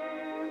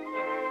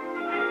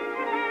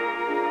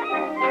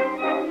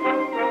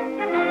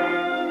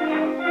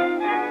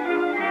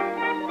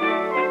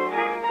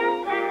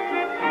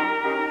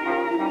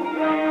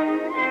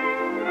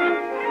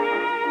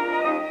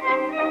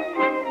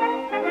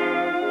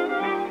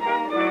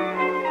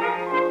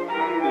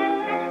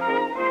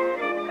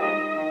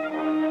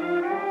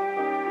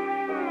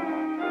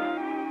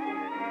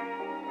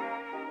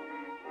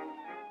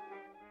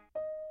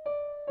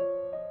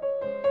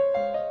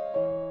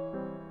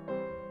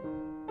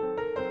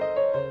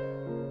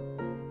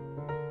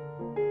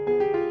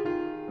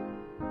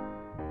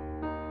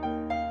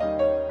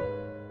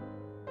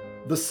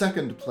 The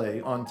second play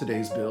on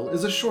today's bill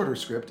is a shorter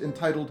script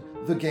entitled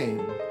The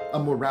Game, a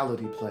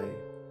morality play,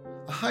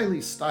 a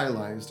highly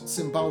stylized,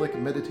 symbolic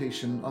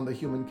meditation on the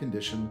human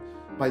condition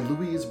by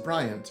Louise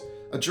Bryant,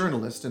 a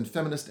journalist and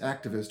feminist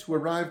activist who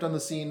arrived on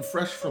the scene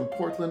fresh from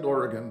Portland,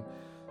 Oregon,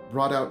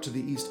 brought out to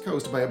the East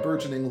Coast by a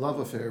burgeoning love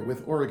affair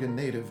with Oregon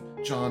native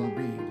John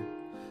Reed.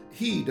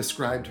 He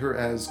described her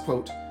as,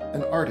 quote,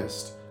 an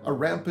artist, a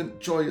rampant,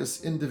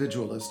 joyous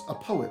individualist, a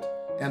poet,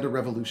 and a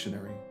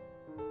revolutionary.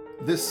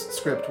 This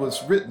script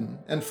was written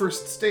and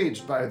first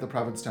staged by the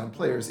Provincetown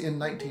Players in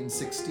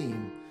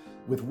 1916,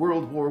 with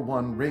World War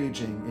I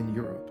raging in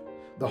Europe,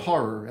 the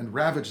horror and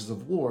ravages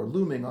of war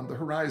looming on the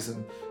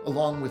horizon,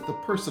 along with the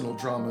personal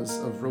dramas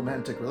of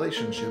romantic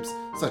relationships,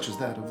 such as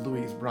that of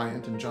Louise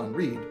Bryant and John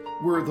Reed,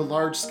 were the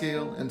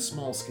large-scale and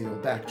small-scale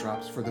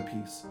backdrops for the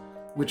piece,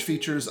 which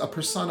features a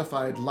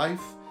personified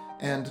life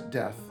and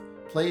death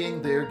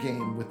playing their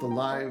game with the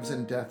lives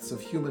and deaths of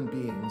human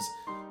beings,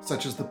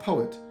 such as the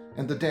poet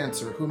and the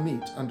dancer who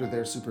meet under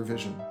their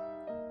supervision.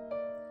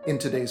 In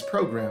today's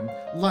program,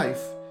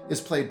 Life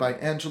is played by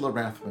Angela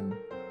Rathman,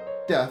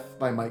 Death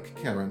by Mike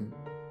Caron,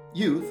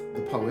 Youth,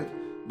 the poet,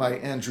 by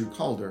Andrew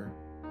Calder,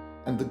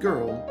 and The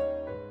Girl,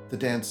 the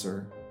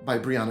dancer, by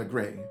Brianna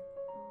Gray.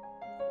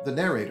 The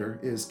narrator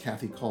is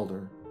Kathy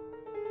Calder.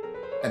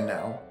 And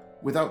now,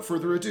 without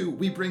further ado,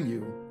 we bring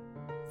you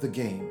The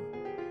Game.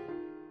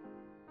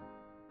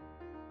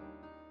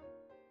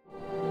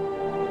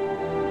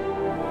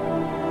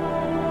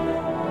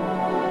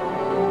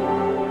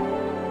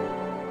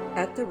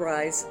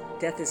 rise,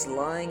 Death is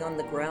lying on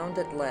the ground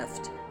at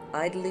left,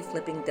 idly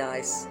flipping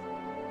dice.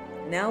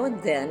 Now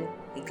and then,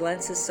 he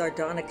glances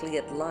sardonically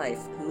at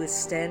Life, who is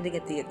standing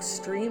at the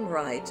extreme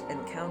right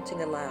and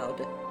counting aloud.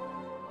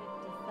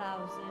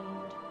 50,000,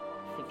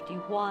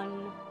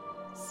 51,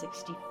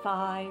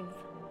 65,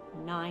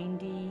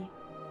 90,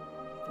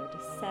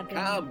 37.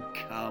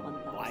 Come,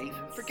 Life.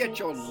 Forget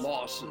your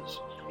losses.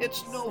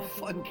 It's no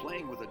fun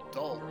playing with a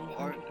dull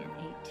partner.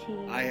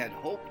 I had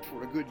hoped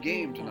for a good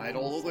game tonight,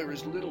 although there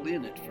is little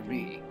in it for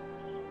me.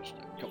 Just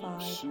a couple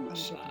of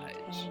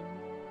suicides.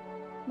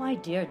 My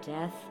dear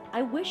Death,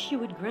 I wish you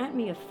would grant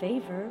me a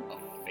favor.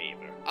 A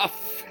favor? A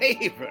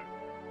favor?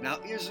 Now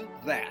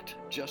isn't that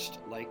just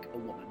like a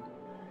woman?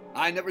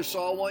 I never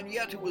saw one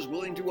yet who was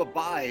willing to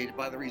abide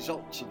by the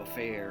results of a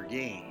fair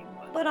game.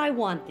 But I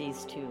want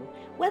these two.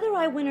 Whether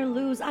I win or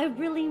lose, I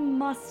really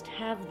must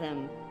have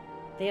them.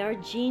 They are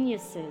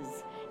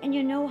geniuses, and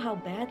you know how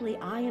badly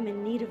I am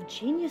in need of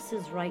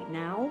geniuses right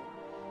now.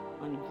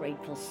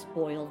 Ungrateful,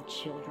 spoiled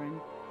children.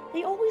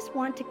 They always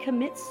want to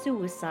commit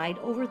suicide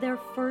over their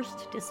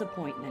first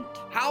disappointment.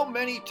 How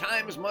many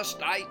times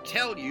must I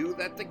tell you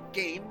that the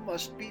game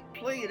must be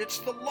played? It's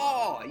the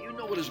law. You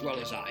know it as well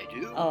as I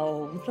do.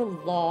 Oh, the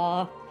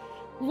law.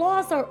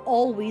 Laws are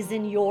always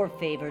in your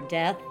favor,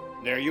 Death.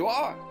 There you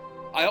are.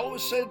 I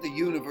always said the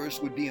universe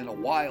would be in a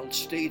wild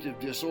state of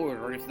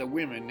disorder if the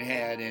women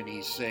had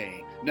any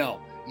say.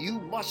 No, you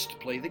must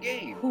play the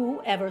game.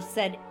 Who ever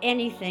said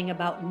anything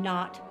about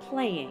not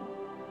playing?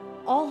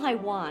 All I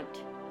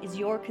want is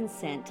your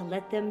consent to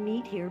let them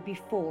meet here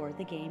before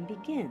the game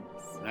begins.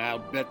 I'll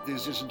bet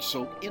this isn't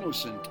so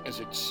innocent as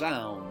it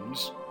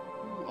sounds.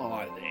 Who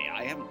are they?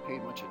 I haven't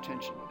paid much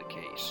attention to the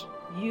case.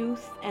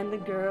 Youth and the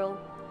girl.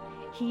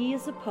 He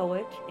is a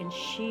poet and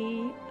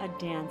she a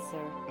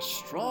dancer. A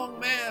strong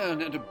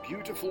man and a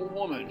beautiful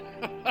woman.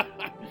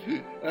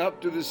 Up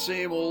to the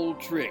same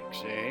old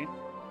tricks, eh?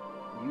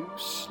 You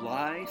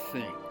sly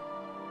thing.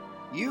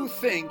 You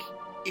think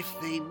if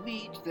they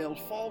meet, they'll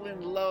fall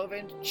in love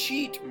and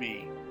cheat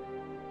me.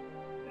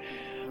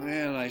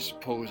 Well, I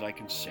suppose I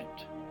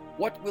consent.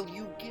 What will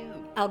you give?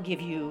 I'll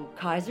give you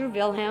Kaiser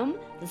Wilhelm,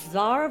 the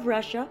Tsar of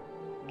Russia,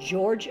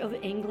 George of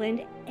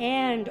England,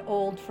 and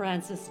old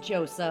Francis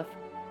Joseph.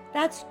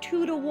 That's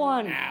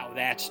 2-1. Now,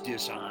 that's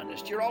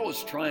dishonest. You're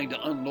always trying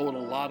to unload a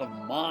lot of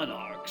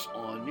monarchs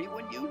on me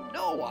when you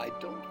know I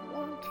don't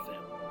want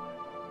them.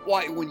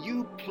 Why, when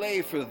you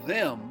play for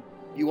them,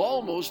 you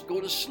almost go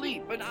to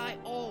sleep, and I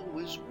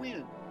always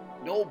win.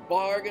 No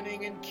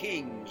bargaining in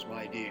kings,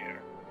 my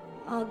dear.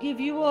 I'll give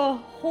you a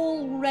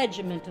whole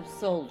regiment of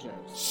soldiers.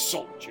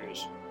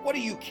 Soldiers? What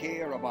do you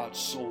care about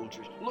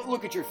soldiers?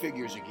 Look at your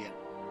figures again.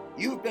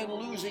 You've been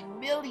losing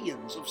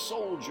millions of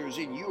soldiers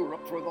in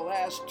Europe for the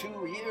last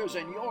 2 years,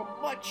 and you're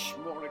much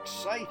more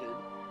excited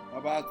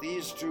about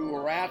these two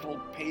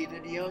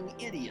rattle-pated young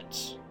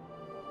idiots.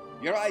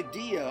 Your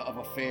idea of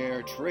a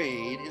fair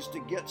trade is to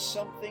get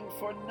something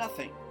for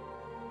nothing.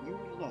 You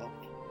love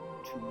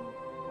too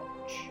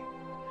much.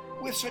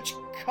 With such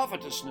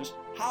covetousness,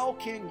 how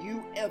can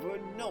you ever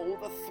know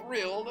the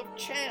thrill of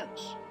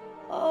chance?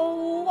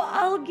 Oh,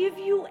 I'll give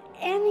you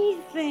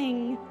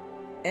anything.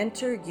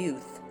 Enter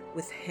Youth,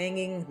 with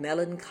hanging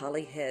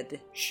melancholy head.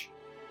 Shh!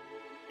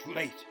 Too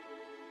late.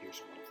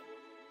 Here's one of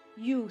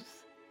them.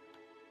 Youth,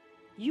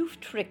 you've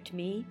tricked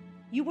me.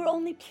 You were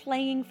only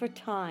playing for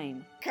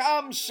time.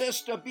 Come,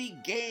 sister, be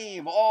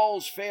game.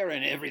 All's fair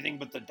in everything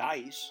but the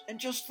dice. And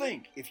just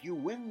think, if you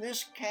win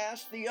this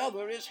cast, the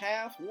other is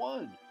half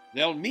won.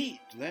 They'll meet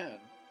then.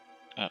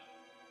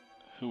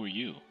 Who are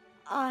you?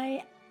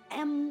 I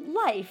am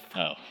Life.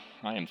 Oh,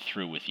 I am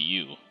through with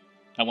you.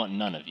 I want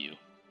none of you.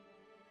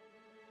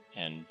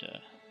 And,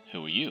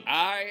 who are you?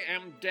 I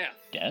am Death.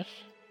 Death?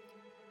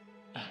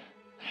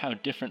 How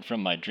different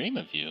from my dream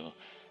of you.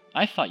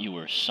 I thought you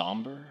were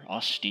somber,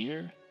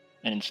 austere,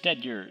 and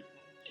instead you're,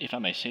 if I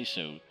may say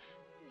so,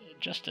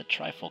 just a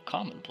trifle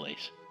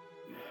commonplace.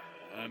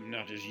 I'm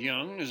not as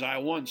young as I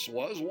once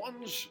was.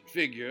 One's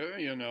figure,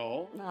 you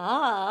know.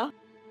 Ah.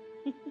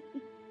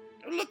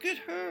 Look at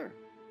her.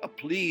 A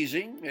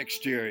pleasing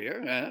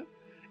exterior, eh?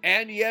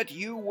 And yet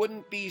you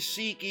wouldn't be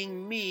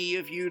seeking me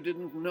if you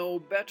didn't know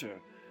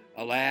better.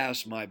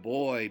 Alas, my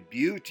boy,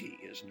 beauty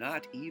is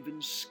not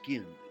even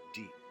skin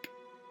deep.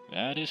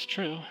 That is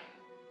true.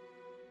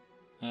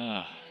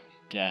 Ah,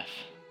 Death.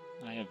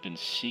 I have been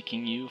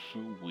seeking you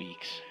for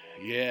weeks.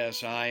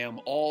 Yes, I am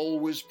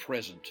always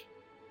present.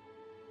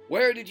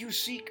 Where did you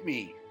seek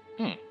me?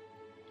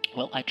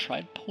 Well, I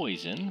tried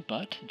poison,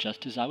 but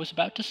just as I was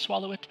about to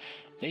swallow it,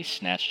 they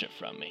snatched it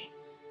from me.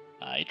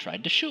 I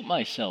tried to shoot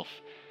myself.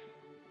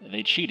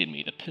 They cheated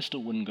me. The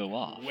pistol wouldn't go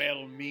off.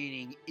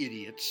 Well-meaning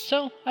idiots.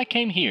 So I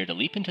came here to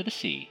leap into the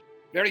sea.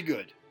 Very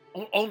good.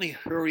 Only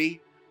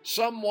hurry.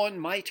 Someone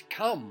might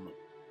come.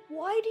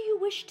 Why do you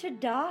wish to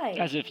die?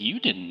 As if you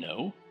didn't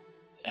know.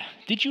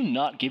 Did you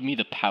not give me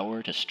the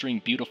power to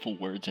string beautiful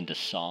words into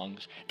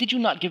songs? Did you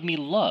not give me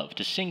love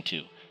to sing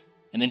to,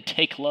 and then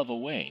take love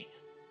away?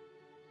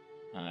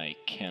 I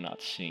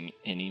cannot sing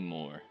any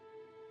more.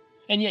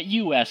 And yet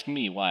you ask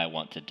me why I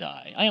want to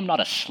die. I am not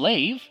a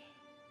slave.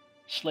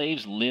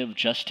 Slaves live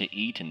just to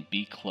eat and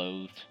be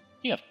clothed.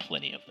 You have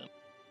plenty of them.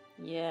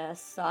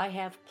 Yes, I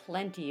have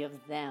plenty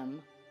of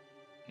them.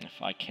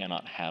 If I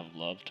cannot have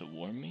love to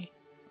warm me,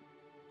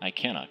 I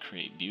cannot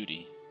create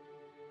beauty.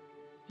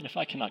 And if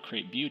I cannot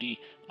create beauty,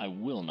 I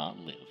will not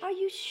live. Are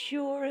you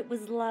sure it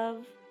was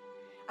love?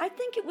 I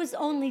think it was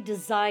only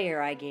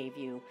desire I gave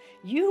you.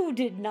 You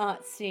did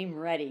not seem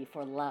ready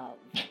for love.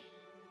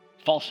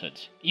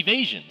 Falsehoods,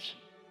 evasions.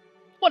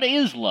 What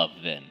is love,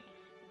 then?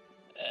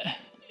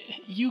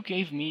 You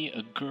gave me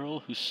a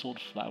girl who sold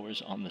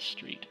flowers on the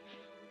street.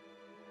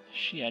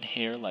 She had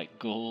hair like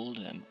gold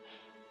and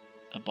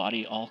a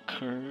body all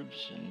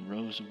curves and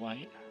rose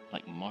white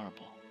like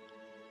marble.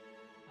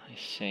 I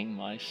sang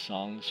my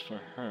songs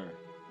for her,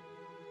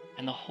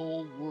 and the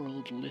whole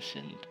world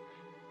listened.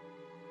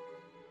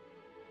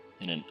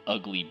 And an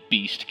ugly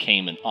beast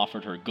came and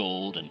offered her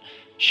gold, and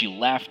she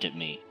laughed at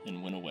me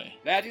and went away.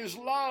 That is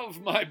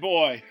love, my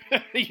boy.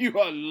 You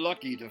are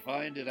lucky to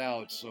find it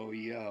out so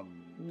young.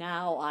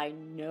 Now I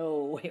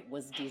know it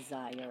was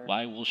desire.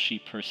 Why will she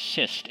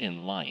persist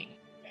in lying?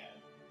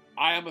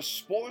 I am a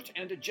sport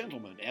and a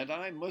gentleman, and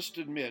I must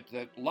admit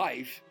that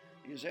life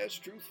is as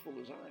truthful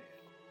as I am.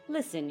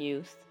 Listen,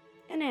 youth,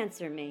 and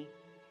answer me.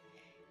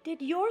 Did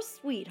your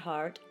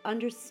sweetheart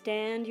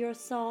understand your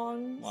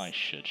songs? Why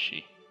should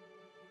she?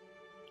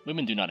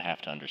 Women do not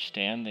have to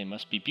understand. They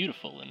must be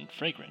beautiful and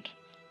fragrant,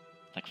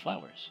 like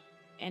flowers.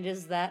 And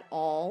is that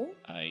all?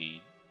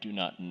 I do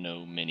not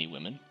know many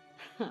women.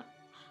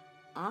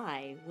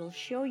 I will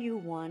show you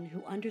one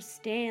who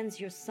understands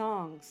your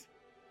songs.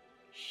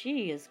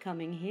 She is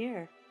coming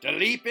here. To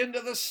leap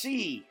into the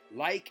sea,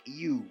 like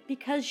you.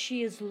 Because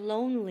she is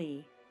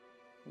lonely,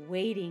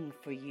 waiting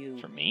for you.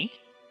 For me?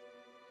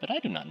 But I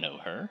do not know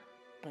her.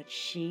 But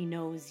she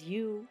knows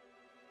you,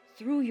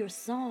 through your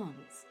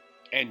songs.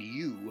 And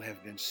you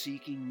have been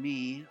seeking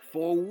me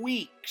for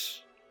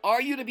weeks.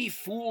 Are you to be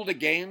fooled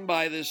again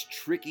by this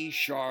tricky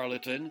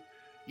charlatan?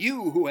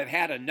 You who have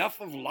had enough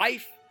of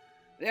life?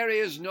 There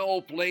is no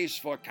place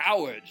for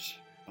cowards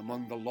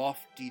among the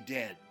lofty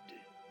dead.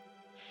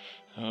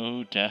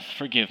 Oh, death,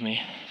 forgive me.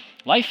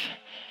 Life,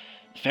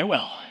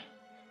 farewell.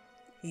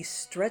 He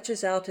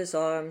stretches out his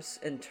arms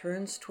and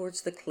turns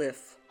towards the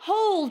cliff.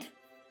 Hold!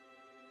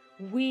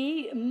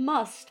 We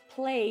must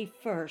play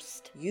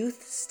first.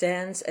 Youth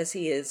stands as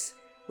he is,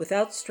 with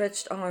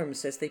outstretched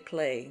arms as they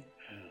play.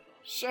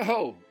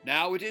 So,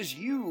 now it is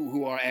you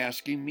who are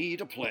asking me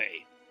to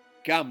play.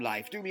 Come,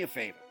 Life, do me a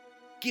favor.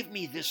 Give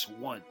me this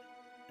one,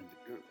 and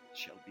the girl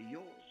shall be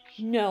yours.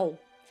 No.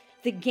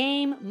 The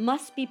game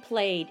must be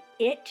played.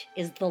 It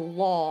is the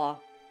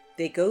law.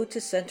 They go to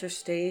center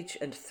stage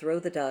and throw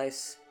the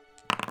dice.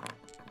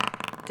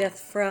 Death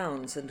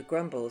frowns and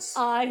grumbles.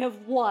 I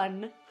have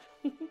won.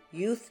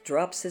 Youth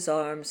drops his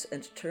arms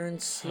and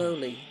turns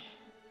slowly.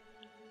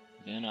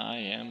 Then I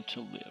am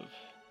to live,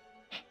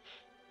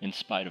 in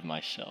spite of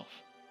myself.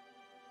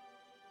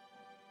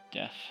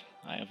 Death,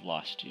 I have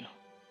lost you.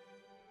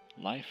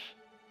 Life,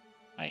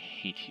 I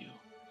hate you.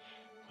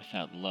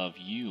 Without love,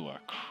 you are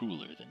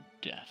crueler than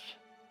death.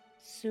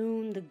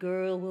 Soon the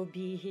girl will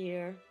be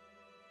here.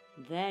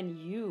 Then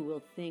you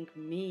will think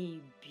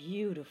me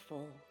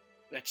beautiful.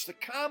 That's the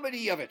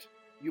comedy of it.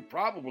 You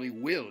probably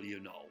will,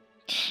 you know.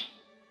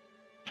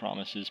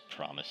 Promises,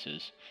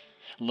 promises.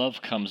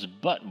 Love comes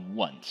but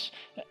once.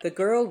 The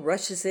girl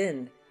rushes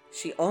in.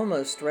 She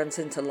almost runs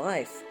into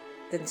Life,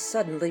 then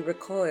suddenly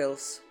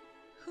recoils.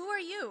 Who are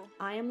you?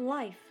 I am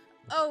Life.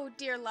 Oh,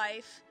 dear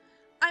Life.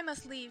 I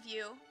must leave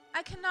you.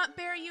 I cannot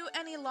bear you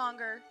any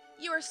longer.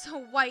 You are so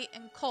white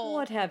and cold.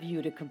 What have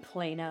you to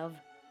complain of?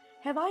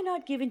 Have I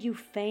not given you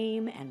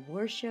fame and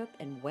worship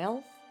and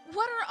wealth?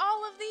 What are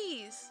all of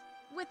these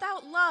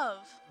without love?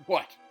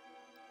 What?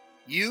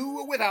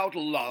 You without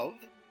love?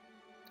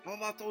 How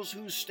about those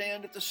who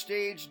stand at the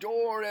stage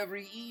door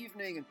every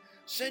evening and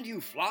send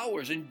you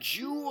flowers and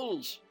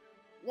jewels?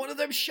 One of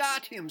them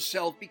shot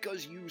himself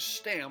because you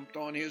stamped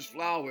on his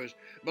flowers.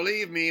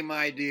 Believe me,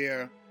 my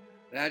dear,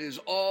 that is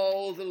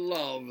all the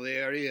love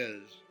there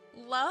is.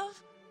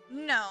 Love?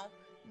 No,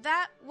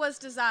 that was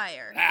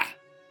desire. Ah!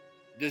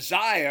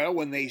 Desire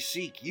when they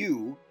seek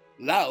you,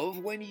 love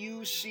when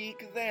you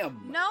seek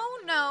them.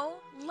 No,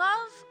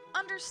 love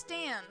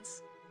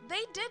understands.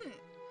 They didn't.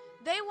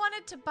 They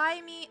wanted to buy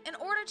me in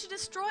order to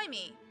destroy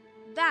me.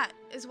 That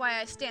is why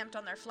I stamped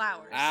on their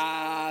flowers.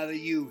 Ah, the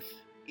youth.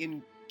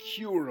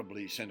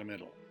 Incurably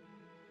sentimental.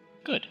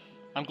 Good.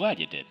 I'm glad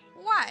you did.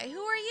 Why?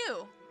 Who are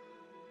you?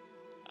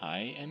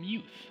 I am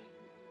Youth.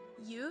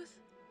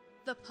 Youth?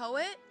 The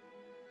poet?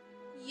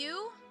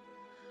 You?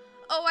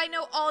 Oh, I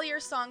know all your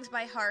songs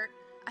by heart.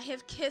 I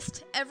have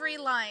kissed every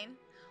line.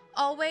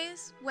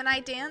 Always, when I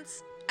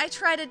dance, I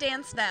try to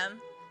dance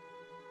them.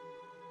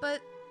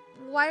 But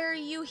why are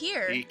you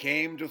here? He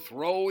came to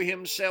throw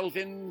himself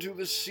into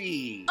the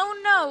sea. Oh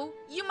no,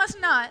 you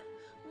must not.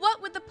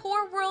 What would the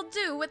poor world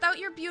do without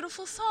your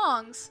beautiful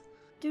songs?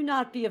 Do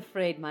not be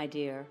afraid, my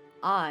dear.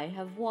 I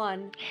have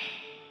won.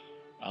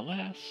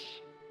 Alas.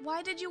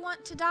 Why did you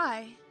want to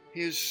die?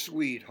 His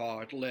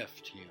sweetheart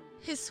left him.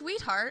 His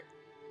sweetheart?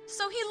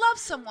 So he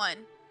loves someone.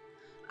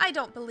 I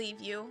don't believe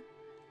you.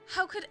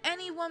 How could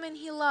any woman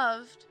he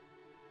loved,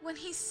 when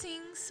he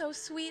sings so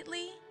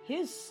sweetly?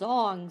 His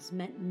songs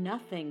meant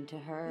nothing to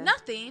her.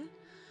 Nothing?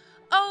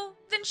 Oh,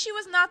 then she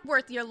was not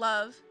worth your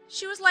love.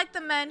 She was like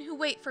the men who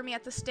wait for me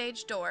at the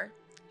stage door.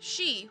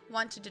 She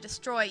wanted to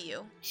destroy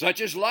you.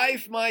 Such is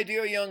life, my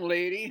dear young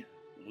lady.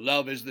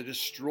 Love is the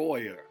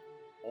destroyer,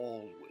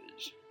 always.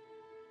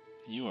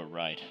 You are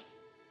right.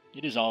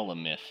 It is all a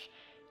myth.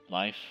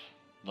 Life,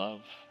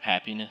 love,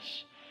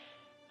 happiness.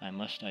 I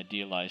must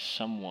idealize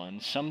someone,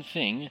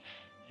 something,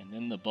 and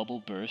then the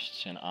bubble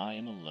bursts and I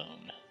am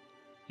alone.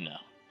 No.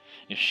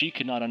 If she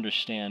could not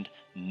understand,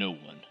 no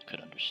one could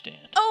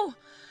understand. Oh,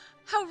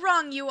 how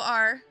wrong you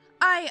are.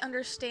 I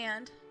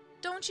understand.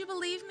 Don't you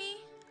believe me?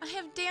 I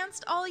have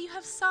danced all you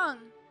have sung.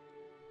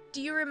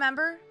 Do you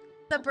remember?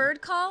 The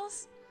bird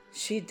calls?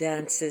 She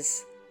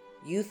dances.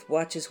 Youth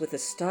watches with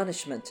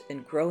astonishment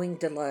and growing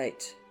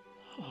delight.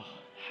 Oh,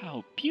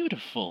 how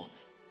beautiful.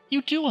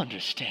 You do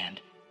understand.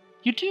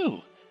 You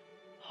do.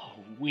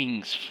 Oh,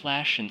 wings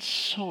flash and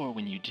soar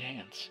when you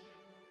dance.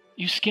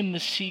 You skim the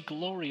sea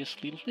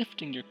gloriously,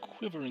 lifting your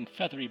quivering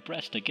feathery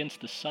breast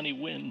against the sunny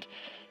wind.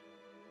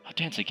 Oh,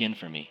 dance again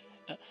for me.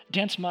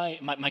 Dance my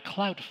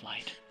cloud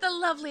flight. The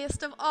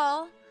loveliest of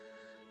all.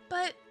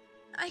 But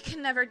I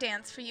can never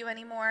dance for you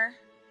anymore.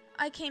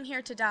 I came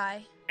here to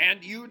die.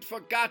 And you'd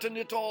forgotten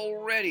it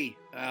already.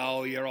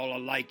 Oh, you're all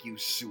alike, you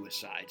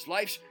suicides.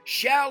 Life's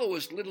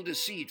shallowest little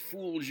deceit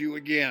fools you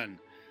again.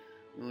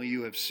 Well,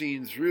 you have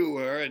seen through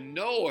her and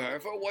know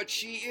her for what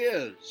she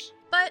is.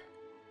 But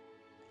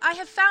I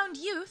have found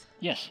youth.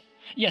 Yes,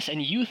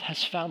 and youth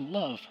has found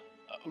love.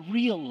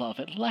 Real love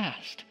at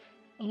last.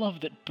 A love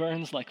that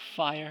burns like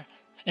fire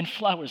and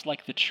flowers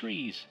like the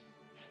trees.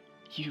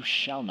 You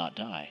shall not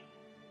die.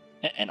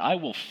 And I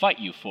will fight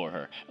you for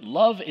her.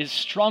 Love is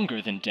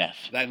stronger than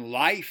death. Than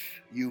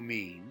life, you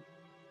mean?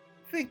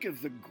 Think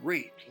of the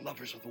great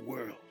lovers of the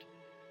world.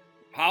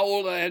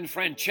 Paola and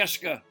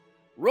Francesca,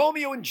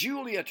 Romeo and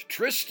Juliet,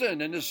 Tristan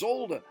and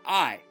Isolde.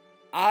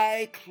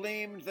 I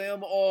claimed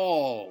them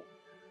all.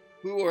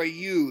 Who are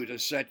you to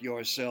set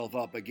yourself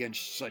up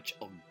against such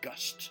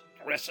august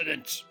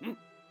precedents?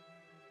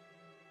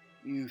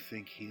 You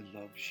think he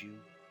loves you?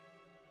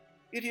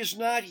 It is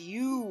not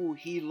you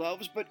he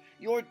loves, but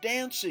your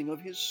dancing of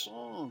his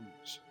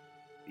songs.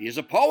 He is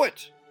a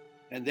poet,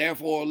 and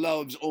therefore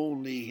loves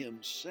only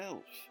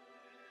himself.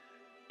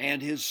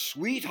 And his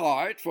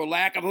sweetheart, for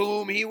lack of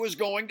whom he was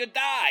going to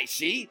die.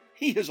 See,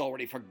 he has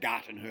already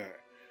forgotten her,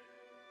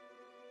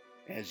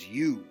 as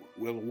you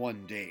will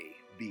one day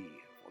be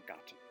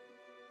forgotten.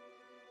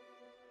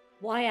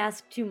 Why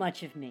ask too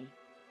much of me?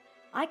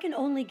 I can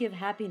only give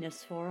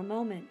happiness for a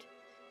moment,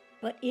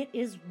 but it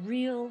is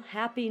real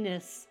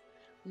happiness.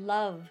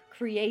 Love,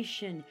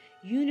 creation,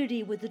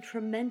 unity with the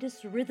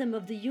tremendous rhythm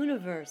of the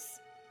universe.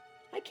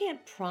 I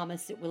can't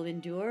promise it will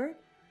endure.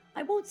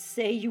 I won't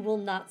say you will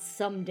not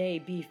someday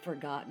be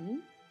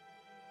forgotten.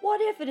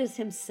 What if it is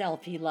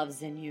himself he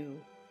loves in you?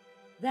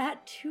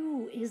 That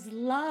too is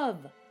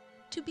love.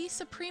 To be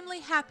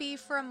supremely happy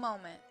for a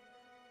moment,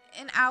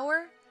 an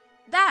hour,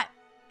 that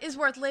is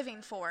worth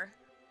living for.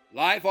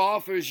 Life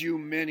offers you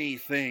many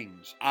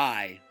things,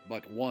 I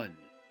but one.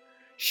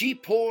 She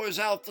pours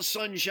out the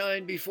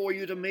sunshine before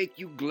you to make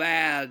you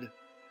glad.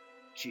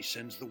 She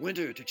sends the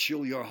winter to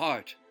chill your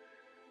heart.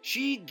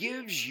 She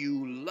gives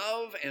you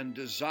love and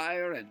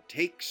desire and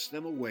takes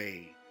them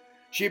away.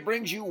 She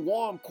brings you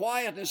warm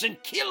quietness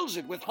and kills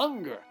it with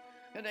hunger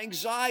and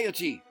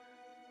anxiety.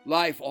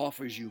 Life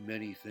offers you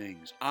many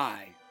things,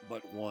 I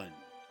but one.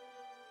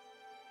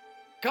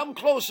 Come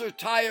closer,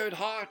 tired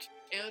heart,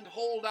 and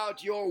hold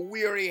out your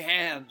weary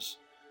hands.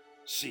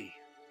 See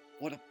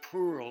what a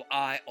pearl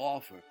I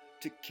offer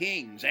to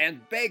kings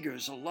and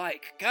beggars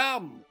alike.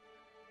 Come,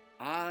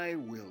 I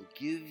will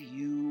give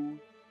you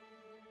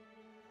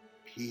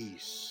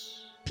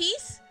peace.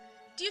 Peace?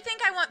 Do you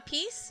think I want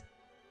peace?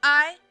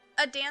 I,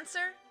 a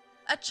dancer,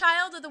 a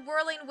child of the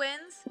whirling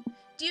winds?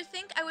 Do you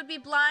think I would be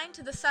blind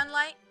to the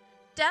sunlight,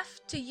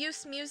 deaf to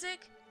youth's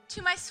music,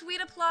 to my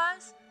sweet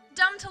applause,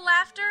 dumb to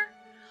laughter?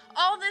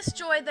 All this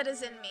joy that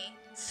is in me,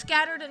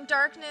 scattered in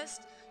darkness,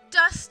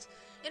 dust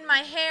in my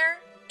hair,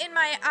 in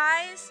my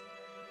eyes,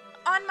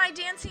 on my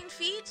dancing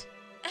feet,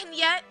 and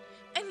yet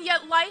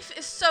life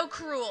is so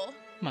cruel.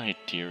 My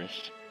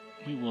dearest,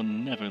 we will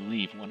never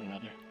leave one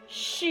another.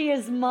 She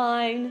is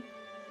mine.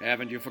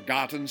 Haven't you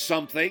forgotten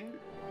something?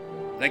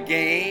 The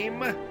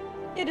game?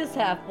 It is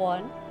half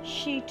won.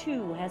 She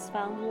too has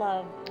found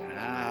love.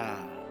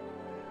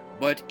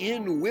 But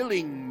in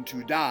willing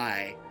to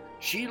die,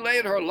 she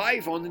laid her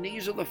life on the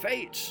knees of the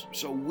fates,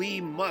 so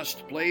we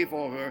must play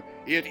for her.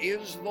 It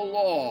is the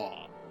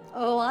law.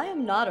 Oh, I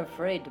am not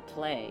afraid to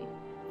play.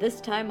 This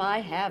time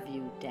I have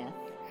you, Death.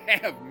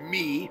 Have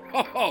me?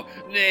 Oh,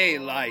 nay,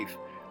 life.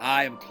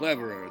 I am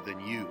cleverer than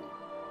you.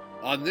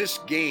 On this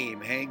game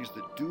hangs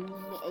the doom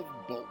of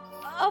both.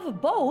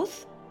 Of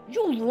both?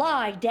 You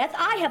lie, Death.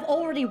 I have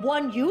already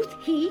won youth.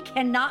 He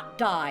cannot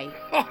die.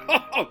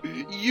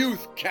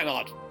 Youth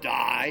cannot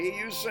die,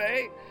 you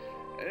say?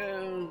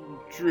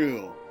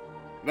 True.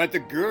 But the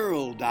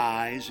girl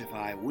dies if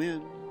I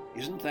win.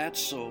 Isn't that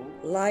so?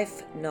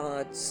 Life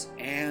nods.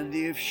 And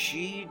if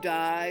she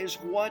dies,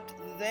 what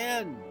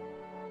then?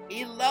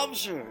 He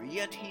loves her,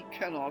 yet he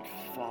cannot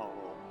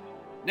follow.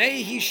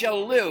 Nay, he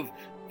shall live,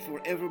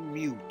 forever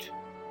mute,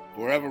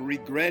 forever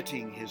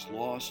regretting his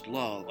lost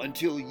love,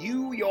 until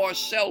you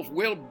yourself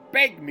will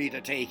beg me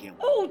to take him.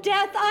 Oh,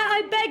 Death,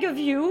 I beg of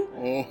you.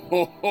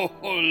 Oh,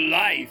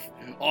 life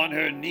on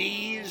her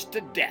knees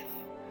to death.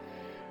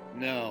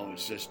 No,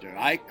 sister,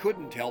 I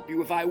couldn't help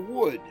you if I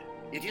would.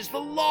 It is the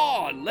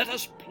law. Let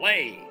us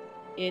play.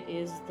 It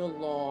is the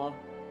law.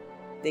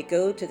 They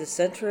go to the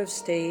center of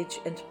stage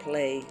and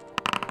play.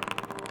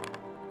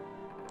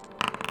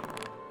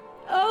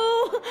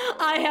 Oh,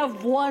 I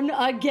have won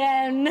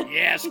again.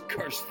 Yes,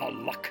 curse the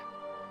luck.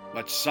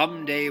 But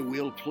someday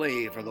we'll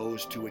play for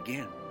those two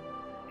again,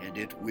 and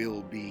it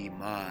will be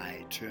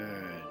my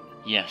turn.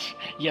 Yes,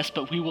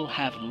 but we will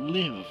have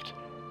lived.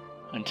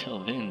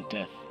 Until then,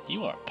 Death,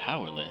 you are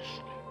powerless.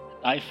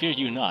 I fear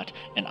you not,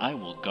 and I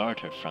will guard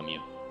her from you.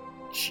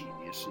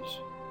 Geniuses!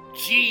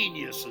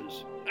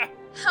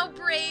 How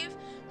brave,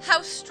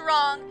 how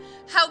strong,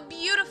 how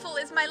beautiful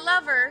is my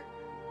lover.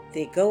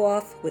 They go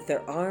off with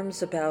their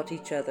arms about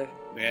each other.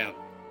 Yeah,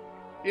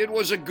 it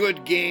was a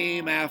good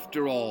game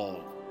after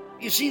all.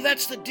 You see,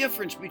 that's the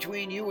difference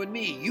between you and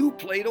me. You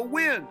play to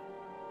win.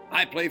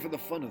 I play for the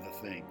fun of the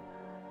thing.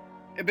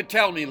 But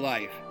tell me,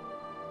 Life,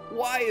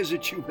 why is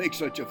it you make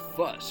such a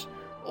fuss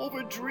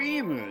over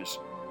dreamers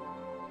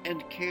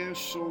and care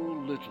so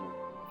little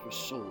for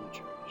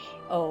soldiers?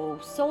 Oh,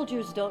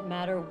 soldiers don't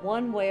matter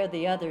one way or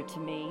the other to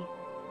me.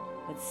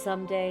 But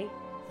someday,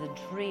 the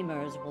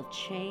dreamers will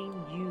chain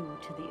you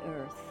to the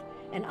earth,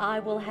 and I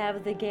will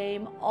have the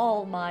game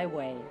all my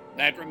way.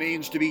 That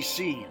remains to be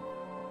seen.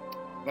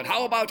 But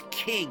how about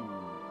kings?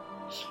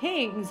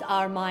 Kings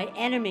are my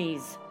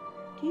enemies.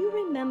 Do you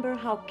remember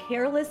how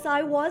careless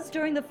I was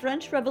during the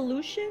French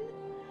Revolution?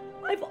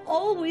 I've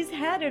always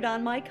had it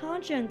on my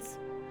conscience.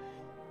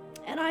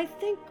 And I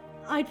think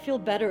I'd feel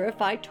better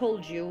if I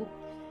told you.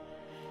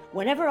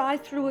 Whenever I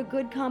threw a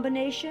good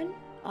combination,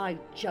 I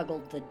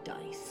juggled the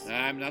dice.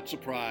 I'm not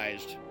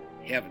surprised.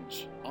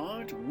 Heavens,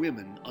 aren't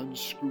women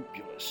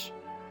unscrupulous?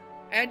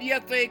 And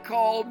yet they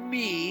call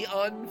me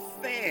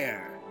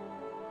unfair.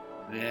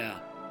 Yeah,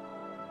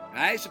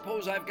 I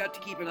suppose I've got to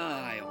keep an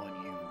eye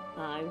on you.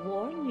 I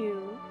warn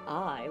you,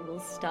 I will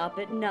stop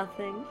at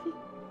nothing.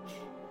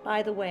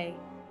 By the way,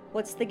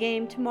 what's the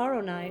game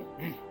tomorrow night?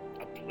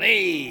 A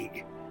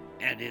plague.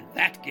 And in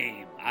that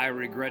game, I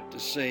regret to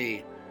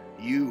say,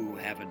 you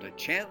haven't a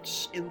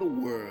chance in the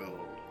world.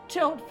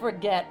 Don't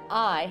forget,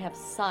 I have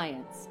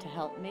science to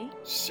help me.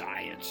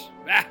 Science?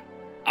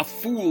 A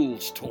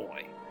fool's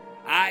toy.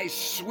 I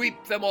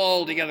sweep them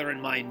all together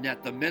in my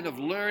net, the men of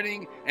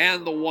learning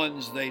and the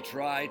ones they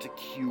try to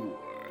cure.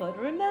 But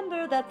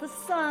remember that the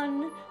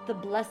sun, the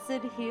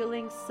blessed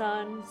healing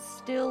sun,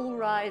 still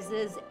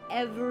rises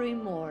every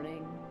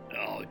morning.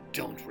 Oh,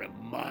 don't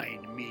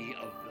remind me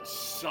of the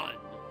sun.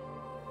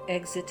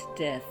 Exit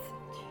Death.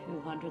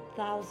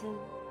 200,000,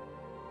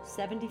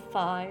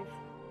 75,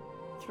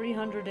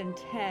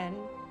 310.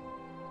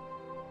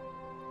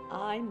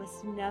 I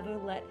must never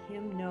let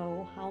him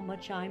know how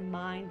much I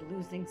mind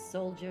losing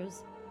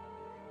soldiers.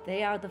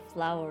 They are the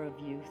flower of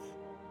youth.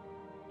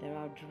 There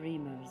are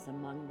dreamers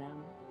among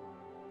them.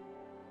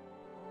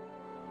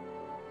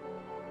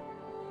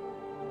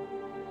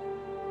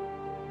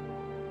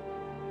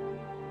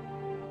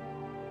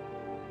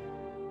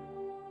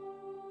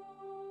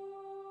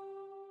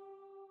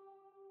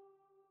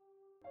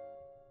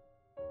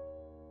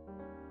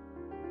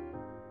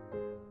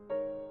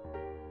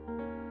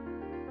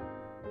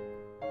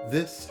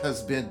 This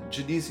has been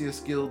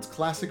Genesius Guild's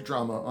classic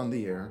drama on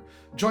the air.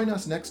 Join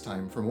us next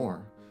time for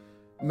more.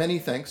 Many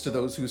thanks to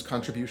those whose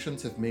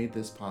contributions have made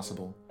this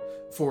possible.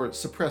 For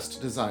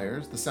Suppressed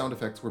Desires, the sound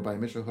effects were by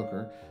Misha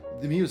Hooker.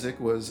 The music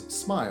was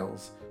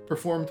Smiles,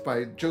 performed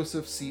by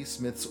Joseph C.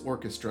 Smith's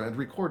orchestra and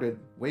recorded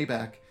way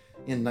back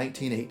in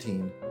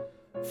 1918.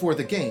 For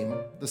The Game,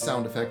 the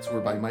sound effects were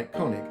by Mike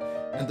Koenig,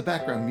 and the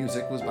background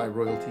music was by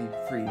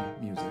royalty-free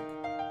music.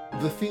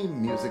 The theme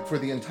music for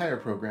the entire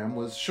program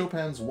was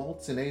Chopin's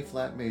Waltz in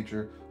A-flat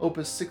major,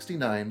 Opus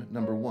 69,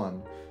 No.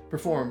 1,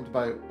 performed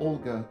by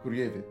Olga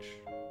Gurevich.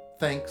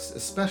 Thanks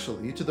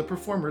especially to the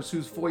performers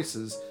whose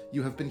voices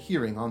you have been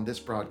hearing on this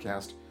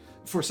broadcast.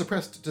 For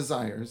Suppressed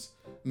Desires,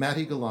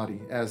 Matty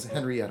Galati as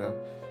Henrietta,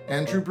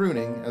 Andrew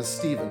Bruning as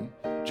Stephen,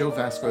 Joe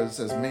Vasquez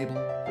as Mabel,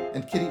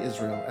 and Kitty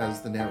Israel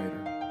as the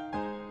narrator.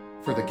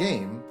 For The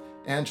Game,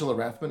 Angela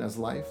Rathman as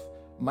Life,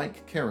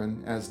 Mike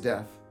Karen as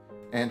Death,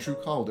 Andrew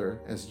Calder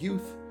as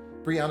Youth,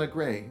 Brianna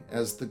Gray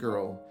as the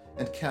girl,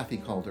 and Kathy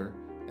Calder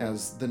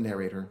as the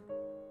narrator.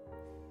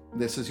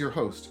 This is your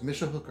host,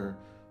 Misha Hooker,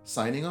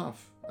 signing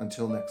off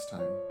until next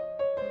time.